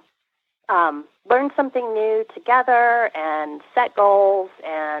can learn something new together and set goals.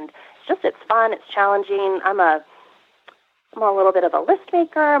 And it's fun. It's challenging. I'm a little bit of a list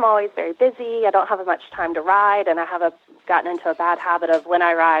maker. I'm always very busy. I don't have as much time to ride, and I have gotten into a bad habit of when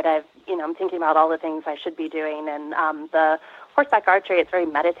I ride, I'm thinking about all the things I should be doing. And the horseback archery, it's very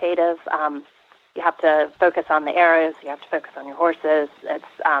meditative. You have to focus on the arrows. You have to focus on your horses. It's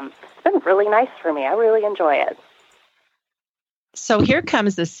been really nice for me. I really enjoy it. So here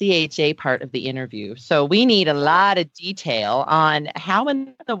comes the CHA part of the interview. So we need a lot of detail on how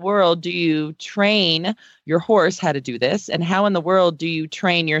in the world do you train your horse how to do this, and how in the world do you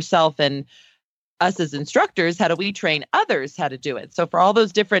train yourself and us as instructors, how do we train others how to do it? So for all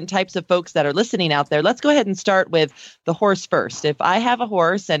those different types of folks that are listening out there, let's go ahead and start with the horse first. If I have a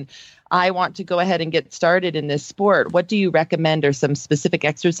horse and I want to go ahead and get started in this sport, what do you recommend are some specific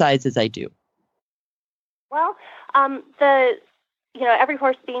exercises I do? Well, every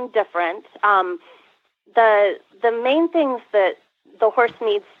horse being different, the main things that the horse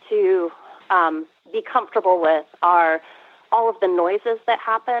needs to be comfortable with are all of the noises that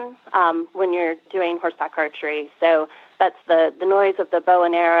happen when you're doing horseback archery. So that's the noise of the bow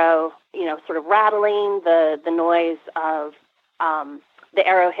and arrow, sort of rattling, the noise of the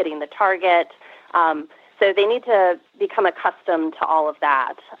arrow hitting the target. So they need to become accustomed to all of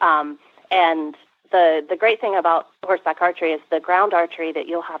that. And the great thing about horseback archery is the ground archery that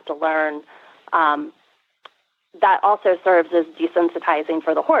you'll have to learn that also serves as desensitizing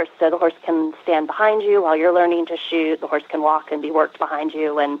for the horse. So the horse can stand behind you while you're learning to shoot. The horse can walk and be worked behind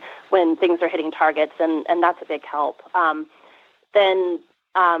you when things are hitting targets, and that's a big help. Then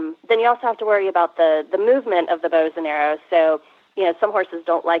you also have to worry about the movement of the bows and arrows. So, some horses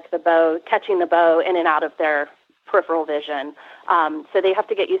don't like catching the bow in and out of their peripheral vision. So they have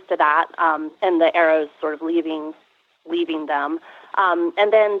to get used to that, and the arrows sort of leaving them.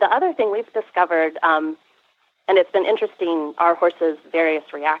 And then the other thing we've discovered, and it's been interesting, our horses'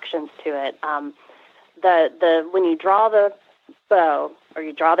 various reactions to it. When you draw the bow or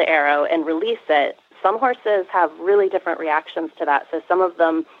you draw the arrow and release it, some horses have really different reactions to that. So some of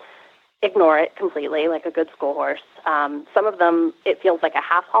them ignore it completely, like a good school horse. Some of them, it feels like a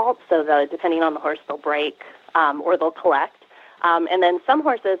half halt, so depending on the horse, they'll break or they'll collect. And then some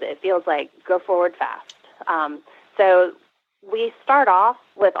horses, it feels like go forward fast. So we start off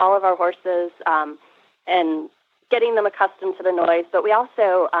with all of our horses and getting them accustomed to the noise, but we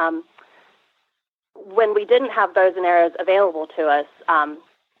also, when we didn't have bows and arrows available to us,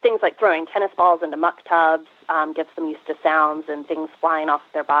 things like throwing tennis balls into muck tubs gets them used to sounds and things flying off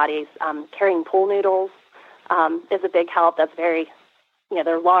their bodies. Carrying pool noodles is a big help. That's very,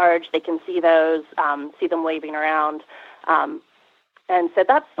 they're large. They can see those, see them waving around. And so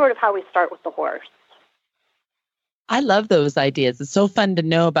that's sort of how we start with the horse. I love those ideas. It's so fun to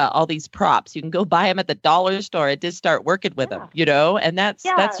know about all these props. You can go buy them at the dollar store and just start working with them, and that's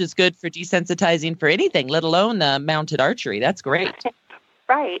just good for desensitizing for anything, let alone mounted archery. That's great.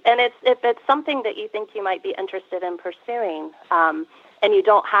 Right. And if it's something that you think you might be interested in pursuing, and you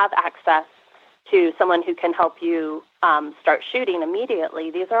don't have access to someone who can help you start shooting immediately,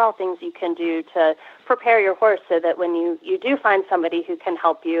 these are all things you can do to prepare your horse so that when you do find somebody who can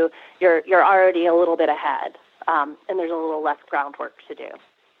help you, you're already a little bit ahead. And there's a little less groundwork to do.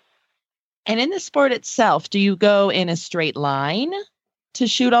 And in the sport itself, do you go in a straight line to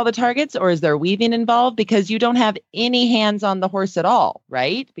shoot all the targets, or is there weaving involved? Because you don't have any hands on the horse at all,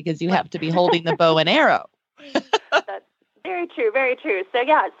 right? Because you have to be holding the bow and arrow. That's very true, very true. So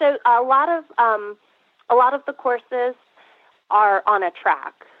so a lot of the courses are on a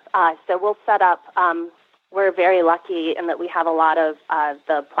track. So we'll set up. We're very lucky in that we have a lot of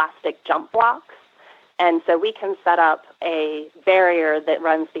the plastic jump blocks. And so we can set up a barrier that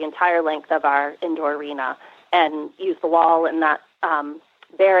runs the entire length of our indoor arena and use the wall and that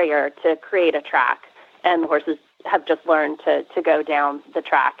barrier to create a track. And the horses have just learned to go down the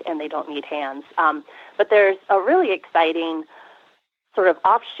track, and they don't need hands. But there's a really exciting sort of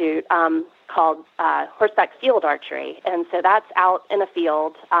offshoot called horseback field archery. And so that's out in a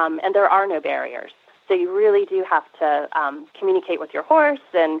field, and there are no barriers. So you really do have to communicate with your horse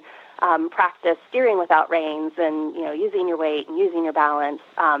and practice steering without reins and, using your weight and using your balance.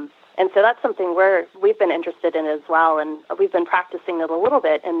 And so that's something we've been interested in as well. And we've been practicing it a little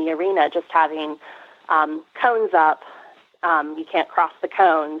bit in the arena, just having cones up. You can't cross the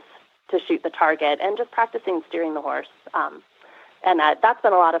cones to shoot the target, and just practicing steering the horse. And that's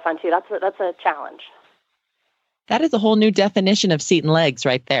been a lot of fun too. That's a challenge. That is a whole new definition of seat and legs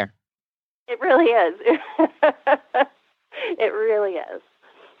right there. It really is. It really is.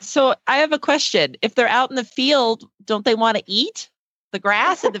 So I have a question. If they're out in the field, don't they want to eat the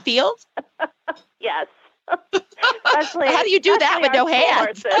grass in the field? Yes. How do you do that with no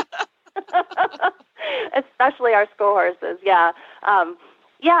hands? Especially our school horses. Yeah.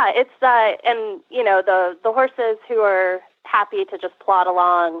 It's and the horses who are happy to just plod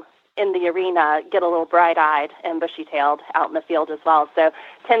along in the arena get a little bright-eyed and bushy-tailed out in the field as well. So it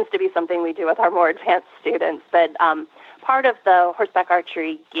tends to be something we do with our more advanced students. But part of the horseback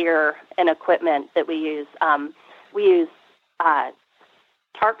archery gear and equipment that we use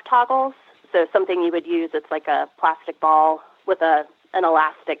tarp toggles. So something you would use, it's like a plastic ball with an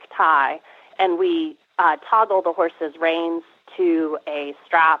elastic tie. And we toggle the horse's reins to a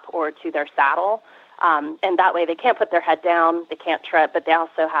strap or to their saddle. And that way they can't put their head down, they can't trip, but they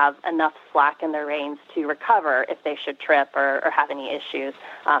also have enough slack in their reins to recover if they should trip or have any issues.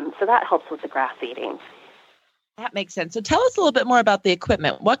 So that helps with the grass eating. That makes sense. So tell us a little bit more about the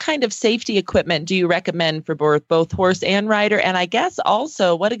equipment. What kind of safety equipment do you recommend for both horse and rider? And I guess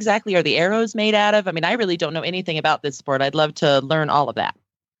also, what exactly are the arrows made out of? I mean, I really don't know anything about this sport. I'd love to learn all of that.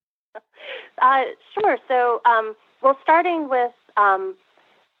 Sure. So, well, starting with,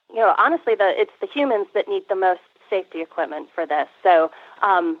 honestly, it's the humans that need the most safety equipment for this. So,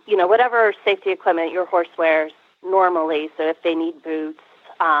 whatever safety equipment your horse wears normally, so if they need boots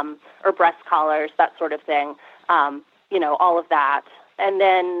or breast collars, that sort of thing, all of that. And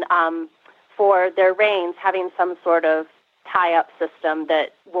then for their reins, having some sort of tie-up system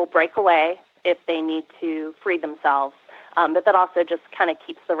that will break away if they need to free themselves, but that also just kind of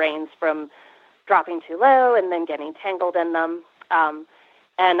keeps the reins from dropping too low and then getting tangled in them.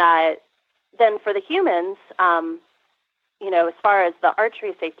 Then for the humans, as far as the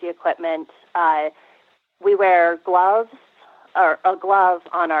archery safety equipment, we wear gloves or a glove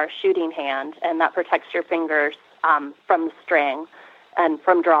on our shooting hand, and that protects your fingers from the string and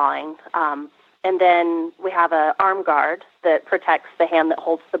from drawing. And then we have an arm guard that protects the hand that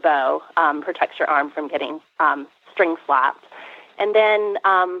holds the bow, protects your arm from getting string slapped. And then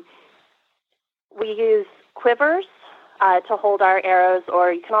we use quivers to hold our arrows,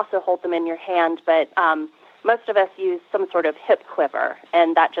 or you can also hold them in your hand, but most of us use some sort of hip quiver,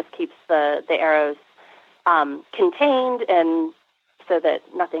 and that just keeps the arrows contained and so that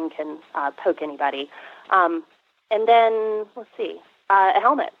nothing can poke anybody. And then, a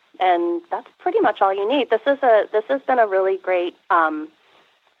helmet, and that's pretty much all you need. This has been a really great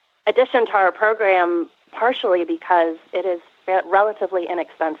addition to our program, partially because it is relatively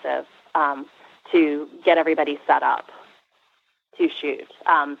inexpensive to get everybody set up to shoot.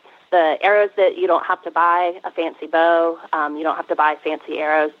 The arrows that you don't have to buy a fancy bow, you don't have to buy fancy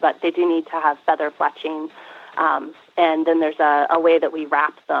arrows, but they do need to have feather fletching. And then there's a way that we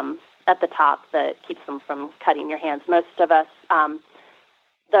wrap them at the top that keeps them from cutting your hands. Most of us,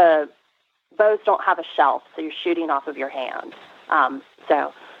 the bows don't have a shelf, so you're shooting off of your hand.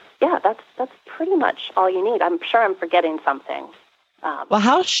 That's pretty much all you need. I'm sure I'm forgetting something. Well,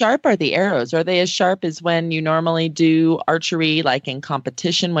 how sharp are the arrows? Are they as sharp as when you normally do archery, like in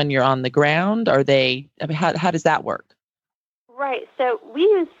competition when you're on the ground? Are they? I mean, how does that work? Right. So we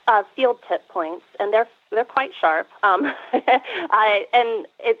use field tip points, and they're quite sharp.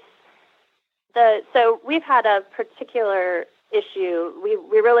 So we've had a particular issue.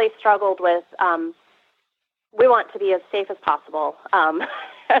 We really struggled with. We want to be as safe as possible,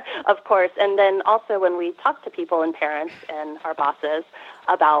 of course. And then also when we talk to people and parents and our bosses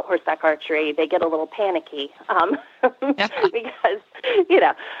about horseback archery, they get a little panicky because,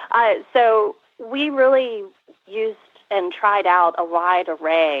 so we really used and tried out a wide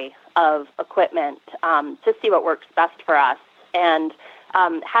array of equipment to see what works best for us. And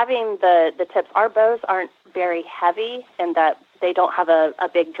having the tips, our bows aren't very heavy in that they don't have a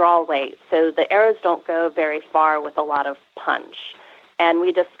big draw weight, so the arrows don't go very far with a lot of punch. And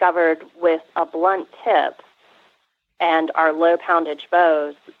we discovered with a blunt tip and our low poundage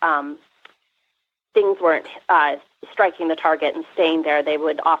bows, things weren't striking the target and staying there. They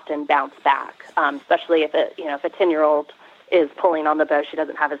would often bounce back, especially if a 10-year-old is pulling on the bow, she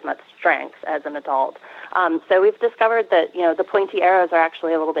doesn't have as much strength as an adult. So we've discovered that, the pointy arrows are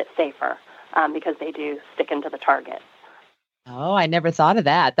actually a little bit safer because they do stick into the target. Oh, I never thought of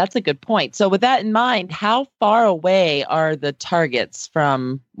that. That's a good point. So with that in mind, how far away are the targets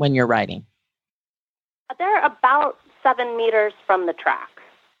from when you're riding? They're about 7 meters from the track.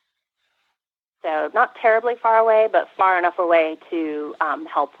 So not terribly far away, but far enough away to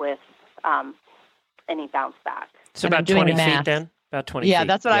help with any bounce back. So about 20 feet then? About 20 feet. Yeah,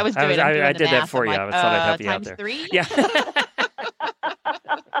 that's what I was doing. I did that for you. I thought I'd help you out there. 3? Yeah.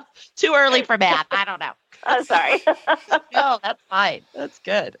 Too early for math. I don't know. Oh, sorry. No, that's fine. That's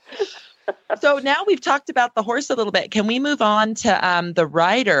good. So now we've talked about the horse a little bit. Can we move on to the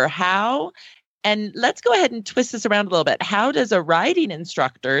rider? How? And let's go ahead and twist this around a little bit. How does a riding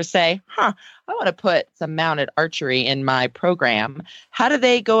instructor say, I want to put some mounted archery in my program? How do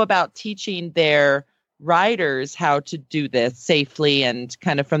they go about teaching their riders how to do this safely and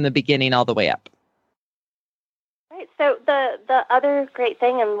kind of from the beginning all the way up? Right. So the other great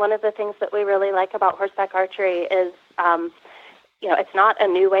thing, and one of the things that we really like about horseback archery is, it's not a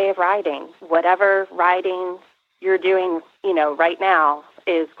new way of riding. Whatever riding you're doing, right now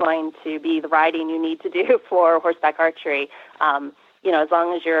is going to be the riding you need to do for horseback archery. As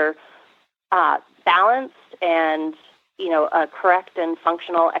long as you're balanced and, a correct and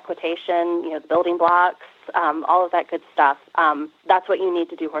functional equitation, the building blocks, all of that good stuff, that's what you need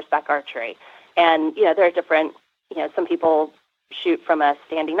to do horseback archery. And, there are different, some people shoot from a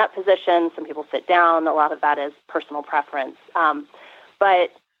standing up position, some people sit down. A lot of that is personal preference.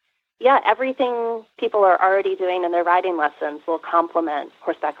 But everything people are already doing in their riding lessons will complement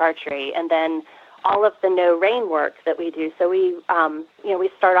horseback archery. And then all of the no rein work that we do. So we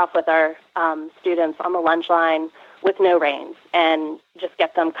start off with our students on the lunge line with no reins and just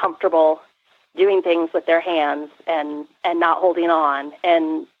get them comfortable doing things with their hands and not holding on,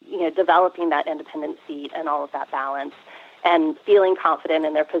 and developing that independent seat and all of that balance, and feeling confident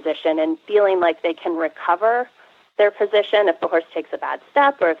in their position and feeling like they can recover their position if the horse takes a bad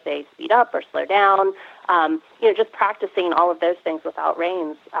step or if they speed up or slow down. Just practicing all of those things without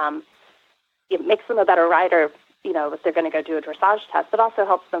reins, it makes them a better rider, if they're going to go do a dressage test. It also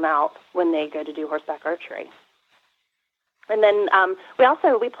helps them out when they go to do horseback archery. And then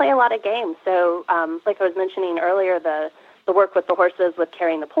we play a lot of games. So like I was mentioning earlier, the work with the horses with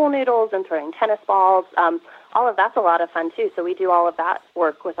carrying the pool noodles and throwing tennis balls, all of that's a lot of fun too. So we do all of that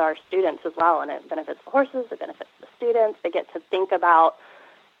work with our students as well, and it benefits the horses, it benefits the students. They get to think about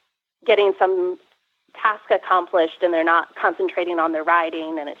getting some task accomplished, and they're not concentrating on their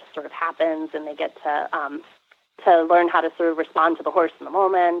riding, and it just sort of happens, and they get to learn how to sort of respond to the horse in the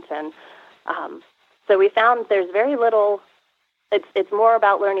moment. And so we found there's very little. It's more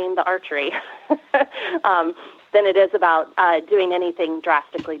about learning the archery than it is about doing anything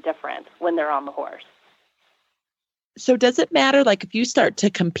drastically different when they're on the horse. So does it matter, like if you start to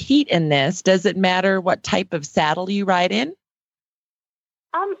compete in this, does it matter what type of saddle you ride in?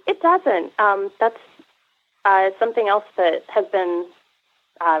 It doesn't. That's something else that has been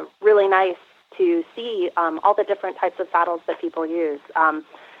really nice to see, all the different types of saddles that people use.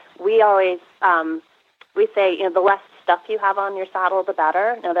 We always, we say, the less stuff you have on your saddle, the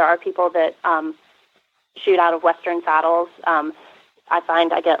better. There are people that shoot out of Western saddles. I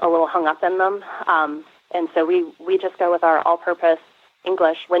find I get a little hung up in them. And so we just go with our all-purpose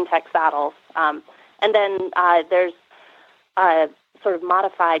English Wintec saddles. And then there's a sort of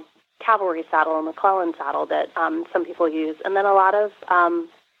modified cavalry saddle, a McClellan saddle that some people use. And then a lot of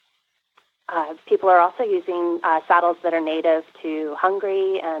people are also using saddles that are native to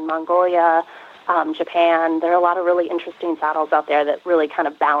Hungary and Mongolia, Japan. There are a lot of really interesting saddles out there that really kind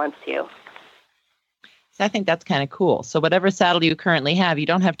of balance you. So I think that's kind of cool. So whatever saddle you currently have, you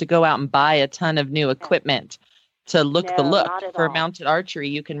don't have to go out and buy a ton of new equipment to look the look. For mounted archery,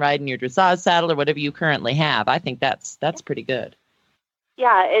 you can ride in your dressage saddle or whatever you currently have. I think that's pretty good.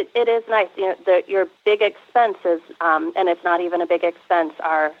 Yeah, it is nice. Your big expenses, and it's not even a big expense,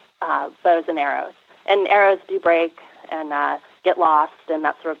 are bows and arrows. And arrows do break and get lost and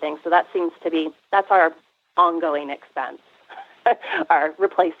that sort of thing. So that seems to be, that's our ongoing expense, our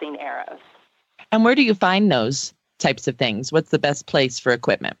replacing arrows. And where do you find those types of things? What's the best place for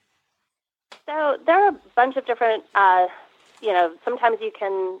equipment? So there are a bunch of different, sometimes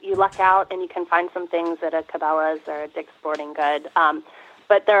you luck out and you can find some things at a Cabela's or a Dick's Sporting Good.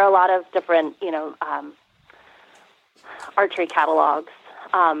 But there are a lot of different, archery catalogs.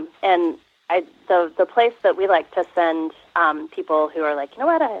 And the place that we like to send people who are like,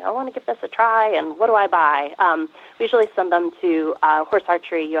 I want to give this a try, and what do I buy? We usually send them to Horse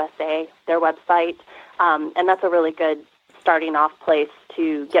Archery USA, their website, and that's a really good starting off place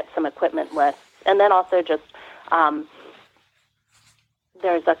to get some equipment lists. And then also just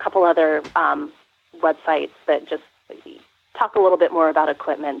there's a couple other websites that just talk a little bit more about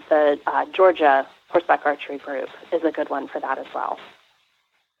equipment. The Georgia Horseback Archery Group is a good one for that as well.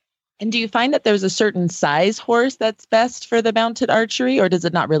 And do you find that there's a certain size horse that's best for the mounted archery, or does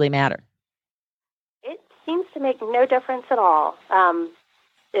it not really matter? It seems to make no difference at all.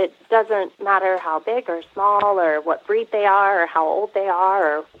 It doesn't matter how big or small or what breed they are or how old they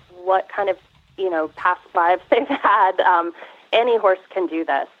are or what kind of, past lives they've had. Any horse can do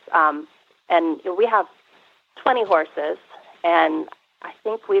this. And we have 20 horses, and I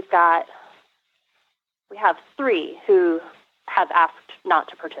think we have 3 who have asked not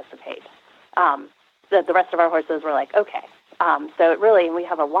to participate. The rest of our horses were like, okay. So we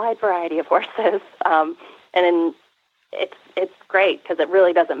have a wide variety of horses, and it's great because it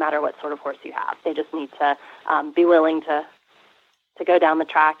really doesn't matter what sort of horse you have. They just need to be willing to go down the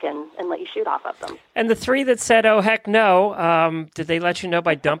track and let you shoot off of them. And the 3 that said, oh, heck no, did they let you know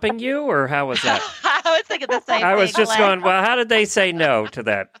by dumping you, or how was that? I was thinking the same thing. I was just going, well, how did they say no to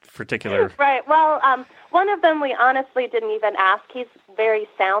that particular? Right. Well, One of them we honestly didn't even ask. He's very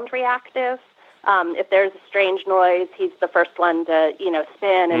sound reactive. If there's a strange noise, he's the first one to,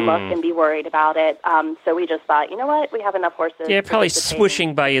 spin and look and be worried about it. So we just thought, you know what, we have enough horses. Yeah, probably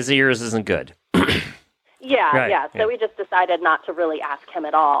swooshing by his ears isn't good. Yeah. So we just decided not to really ask him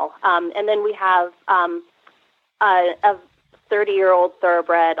at all. And then we have a 30-year-old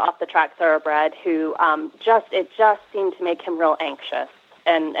thoroughbred, off-the-track thoroughbred, who it just seemed to make him real anxious.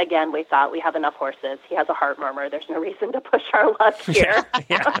 And again, we thought we have enough horses. He has a heart murmur. There's no reason to push our luck here.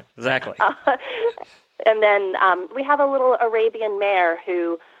 Yeah, exactly. And then we have a little Arabian mare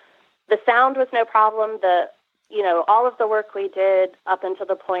who the sound was no problem. All of the work we did up until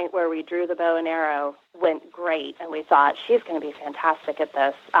the point where we drew the bow and arrow went great. And we thought she's going to be fantastic at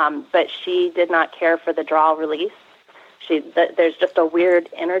this. But she did not care for the draw release. There's just a weird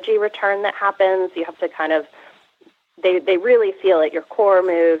energy return that happens. You have to kind of, they really feel it. Your core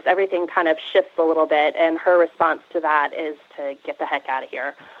moves, everything kind of shifts a little bit, and her response to that is to get the heck out of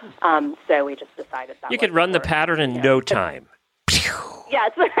here. So we just decided that you could run the pattern in no time. Yeah,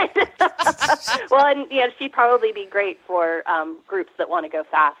 it's right. Well, and she'd probably be great for groups that want to go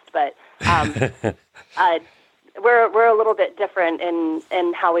fast, but we're a little bit different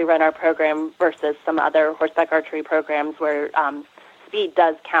in how we run our program versus some other horseback archery programs where speed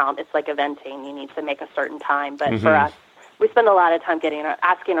does count. It's like eventing. You need to make a certain time. But for us, we spend a lot of time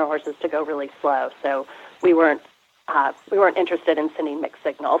asking our horses to go really slow. So we weren't interested in sending mixed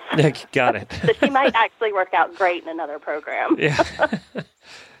signals. Got it. So she might actually work out great in another program. Yeah.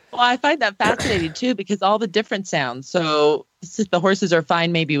 Well, I find that fascinating, too, because all the different sounds. So the horses are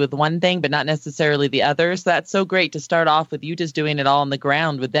fine maybe with one thing, but not necessarily the other. So that's so great to start off with you just doing it all on the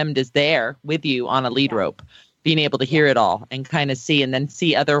ground with them just there with you on a lead rope, being able to hear it all and kind of see, and then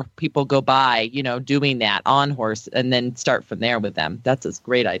see other people go by, doing that on horse, and then start from there with them. That's a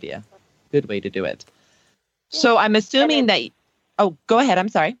great idea. Good way to do it. So I'm assuming that... Oh, go ahead. I'm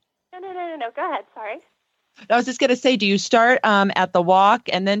sorry. No. Go ahead. Sorry. I was just going to say, do you start at the walk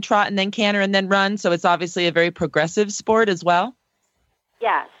and then trot and then canter and then run? So it's obviously a very progressive sport as well?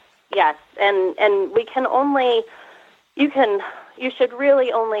 Yes. And we can only... You should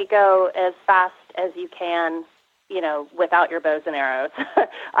really only go as fast as you can, without your bows and arrows.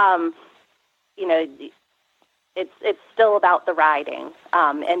 It's still about the riding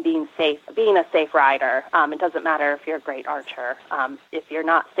and being safe, being a safe rider. It doesn't matter if you're a great archer. If you're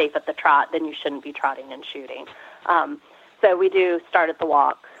not safe at the trot, then you shouldn't be trotting and shooting. So we do start at the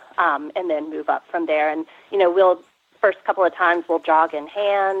walk and then move up from there. And, first couple of times we'll jog in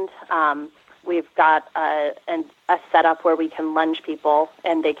hand. We've got a setup where we can lunge people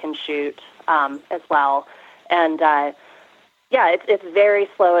and they can shoot as well. And it's very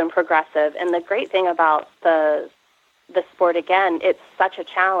slow and progressive. And the great thing about the sport, again, it's such a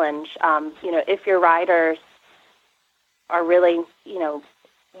challenge. If your riders are really,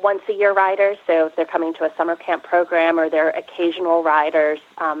 once-a-year riders, so if they're coming to a summer camp program or they're occasional riders,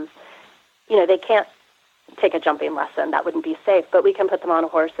 they can't take a jumping lesson. That wouldn't be safe. But we can put them on a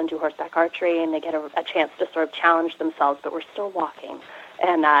horse and do horseback archery, and they get a chance to sort of challenge themselves, but we're still walking.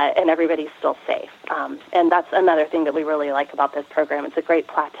 And everybody's still safe. And that's another thing that we really like about this program. It's a great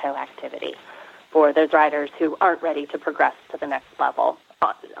plateau activity for those riders who aren't ready to progress to the next level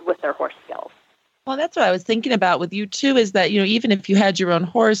with their horse skills. Well, that's what I was thinking about with you, too, is that, even if you had your own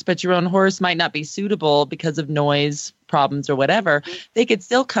horse, but your own horse might not be suitable because of noise problems or whatever, they could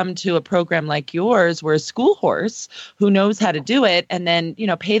still come to a program like yours where a school horse who knows how to do it and then,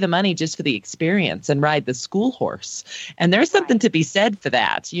 pay the money just for the experience and ride the school horse. And there's something to be said for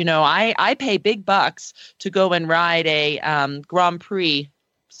that. I pay big bucks to go and ride a Grand Prix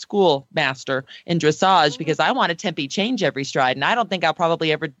school master in dressage because I want a tempi change every stride. And I don't think I'll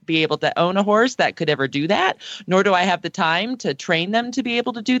probably ever be able to own a horse that could ever do that, nor do I have the time to train them to be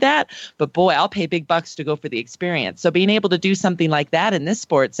able to do that. But boy, I'll pay big bucks to go for the experience. So being able to do something like that in this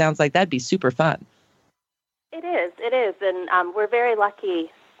sport sounds like that'd be super fun. It is. And we're very lucky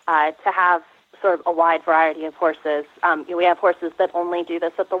to have sort of a wide variety of horses. We have horses that only do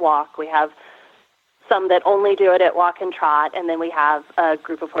this at the walk. We have some that only do it at walk and trot, and then we have a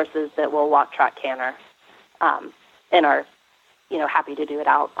group of horses that will walk, trot, canter, and are, happy to do it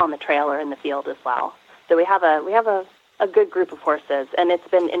out on the trail or in the field as well. So we have a good group of horses, and it's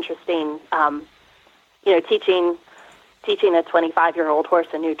been interesting, teaching a 25-year-old horse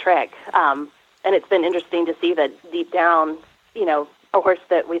a new trick, and it's been interesting to see that deep down, a horse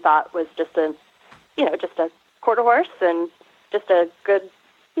that we thought was just a quarter horse and just a good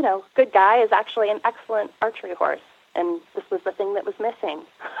guy is actually an excellent archery horse. And this was the thing that was missing.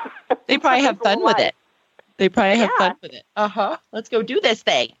 They probably have fun with it. Let's go do this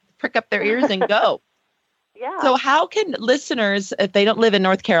thing. Prick up their ears and go. Yeah. So how can listeners, if they don't live in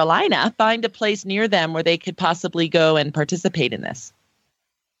North Carolina, find a place near them where they could possibly go and participate in this?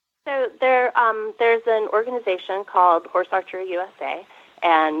 So there's an organization called Horse Archery USA,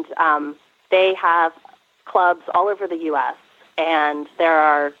 and they have clubs all over the U.S., and there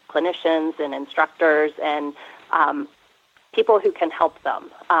are clinicians and instructors and people who can help them.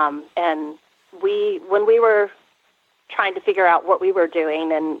 And when we were trying to figure out what we were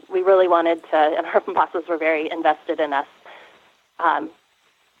doing, and we really wanted to, and our bosses were very invested in us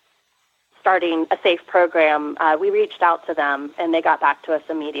starting a SAFE program, we reached out to them, and they got back to us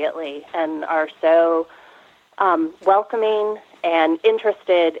immediately and are so welcoming and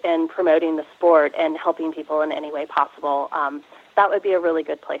interested in promoting the sport and helping people in any way possible. That would be a really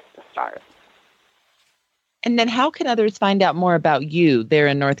good place to start. And then how can others find out more about you there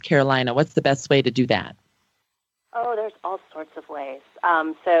in North Carolina? What's the best way to do that? Oh, there's all sorts of ways.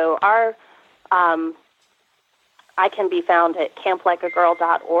 So I can be found at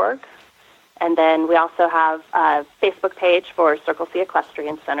camplikeagirl.org. And then we also have a Facebook page for Circle C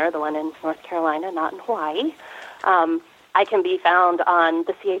Equestrian Center, the one in North Carolina, not in Hawaii. I can be found on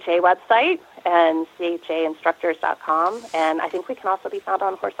the CHA website and chainstructors.com. And I think we can also be found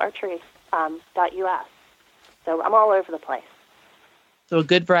on horsearchery.us. So I'm all over the place. So a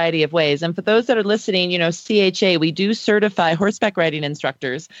good variety of ways. And for those that are listening, CHA, we do certify horseback riding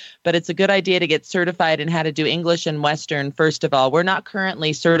instructors, but it's a good idea to get certified in how to do English and Western, first of all. We're not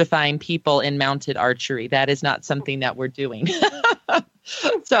currently certifying people in mounted archery. That is not something that we're doing.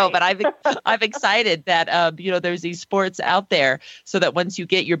 But I'm excited that, there's these sports out there so that once you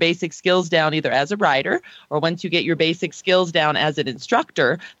get your basic skills down, either as a rider or once you get your basic skills down as an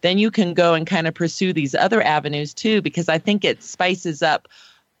instructor, then you can go and kind of pursue these other avenues too, because I think it spices up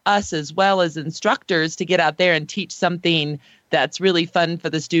us as well as instructors to get out there and teach something that's really fun for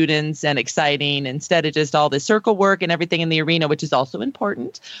the students and exciting instead of just all the circle work and everything in the arena, which is also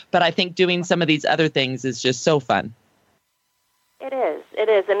important. But I think doing some of these other things is just so fun. It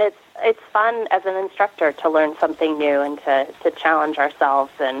is, and it's fun as an instructor to learn something new and to challenge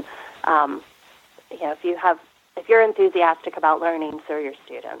ourselves. And if you're enthusiastic about learning, so are your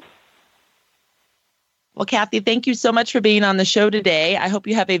students. Well, Kathy, thank you so much for being on the show today. I hope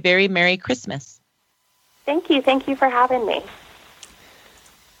you have a very Merry Christmas. Thank you. Thank you for having me.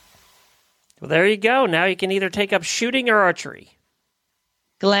 Well, there you go. Now you can either take up shooting or archery.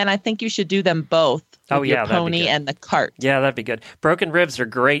 Glenn, I think you should do them both. Oh, yeah, your pony and the cart. Yeah, that'd be good. Broken ribs are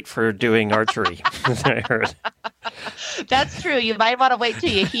great for doing archery. I heard. That's true. You might want to wait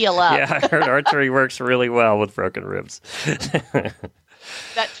till you heal up. Yeah, I heard archery works really well with broken ribs.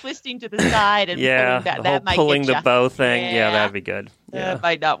 That twisting to the side and pulling the bow thing. Yeah, that'd be good. Yeah. That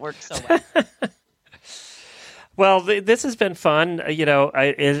might not work so well. Well, this has been fun.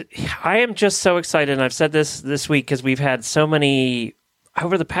 I am just so excited, and I've said this week because we've had so many.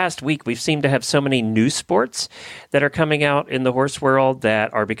 Over the past week, we've seemed to have so many new sports that are coming out in the horse world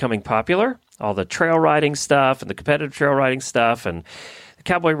that are becoming popular. All the trail riding stuff and the competitive trail riding stuff and the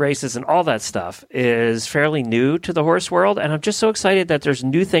cowboy races and all that stuff is fairly new to the horse world. And I'm just so excited that there's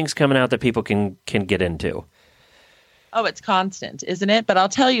new things coming out that people can get into. Oh, it's constant, isn't it? But I'll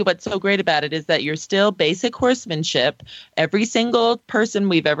tell you what's so great about it is that you're still basic horsemanship. Every single person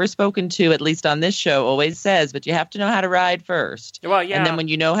we've ever spoken to, at least on this show, always says, but you have to know how to ride first. Well, yeah. And then when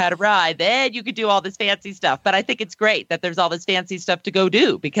you know how to ride, then you can do all this fancy stuff. But I think it's great that there's all this fancy stuff to go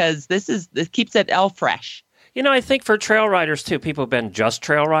do because this keeps it all fresh. I think for trail riders, too, people have been just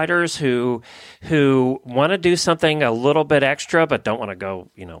trail riders who want to do something a little bit extra but don't want to go,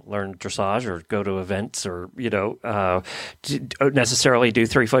 learn dressage or go to events or, necessarily do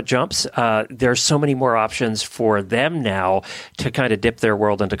 3-foot jumps. There's so many more options for them now to kind of dip their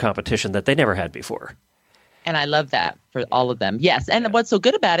world into competition that they never had before. And I love that for all of them. Yes. And what's so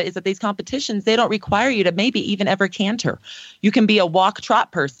good about it is that these competitions, they don't require you to maybe even ever canter. You can be a walk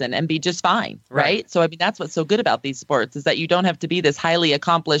trot person and be just fine. Right. So, that's what's so good about these sports is that you don't have to be this highly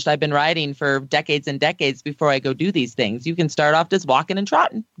accomplished. I've been riding for decades and decades before I go do these things. You can start off just walking and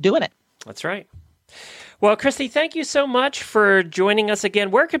trotting, doing it. That's right. Well, Christy, thank you so much for joining us again.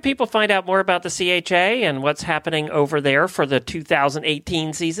 Where can people find out more about the CHA and what's happening over there for the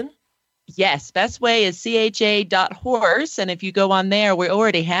 2018 season? Yes, best way is cha.horse. And if you go on there, we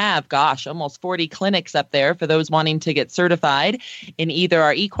already have, almost 40 clinics up there for those wanting to get certified in either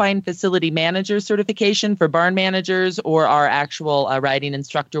our equine facility manager certification for barn managers or our actual riding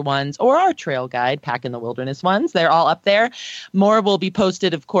instructor ones or our trail guide, Pack in the Wilderness ones. They're all up there. More will be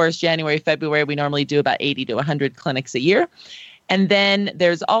posted, of course, January, February. We normally do about 80 to 100 clinics a year. And then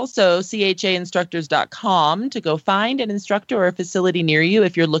there's also chainstructors.com to go find an instructor or a facility near you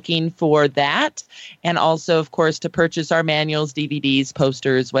if you're looking for that. And also, of course, to purchase our manuals, DVDs,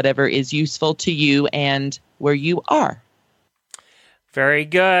 posters, whatever is useful to you and where you are. Very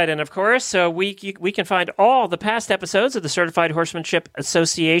good. And of course, we can find all the past episodes of the Certified Horsemanship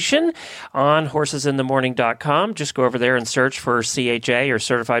Association on horsesinthemorning.com. Just go over there and search for CHA or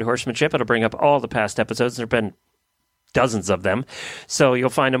Certified Horsemanship. It'll bring up all the past episodes. There have been dozens of them. So you'll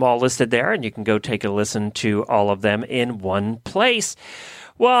find them all listed there, and you can go take a listen to all of them in one place.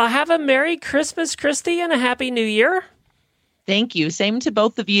 Well, have a Merry Christmas, Christy, and a Happy New Year. Thank you. Same to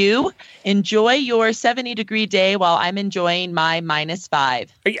both of you. Enjoy your 70-degree day while I'm enjoying my -5.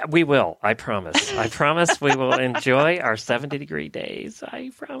 Yeah, we will. I promise. I promise we will enjoy our 70-degree days.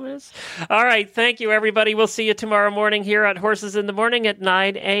 I promise. All right. Thank you, everybody. We'll see you tomorrow morning here at Horses in the Morning at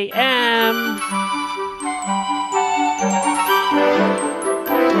 9 a.m.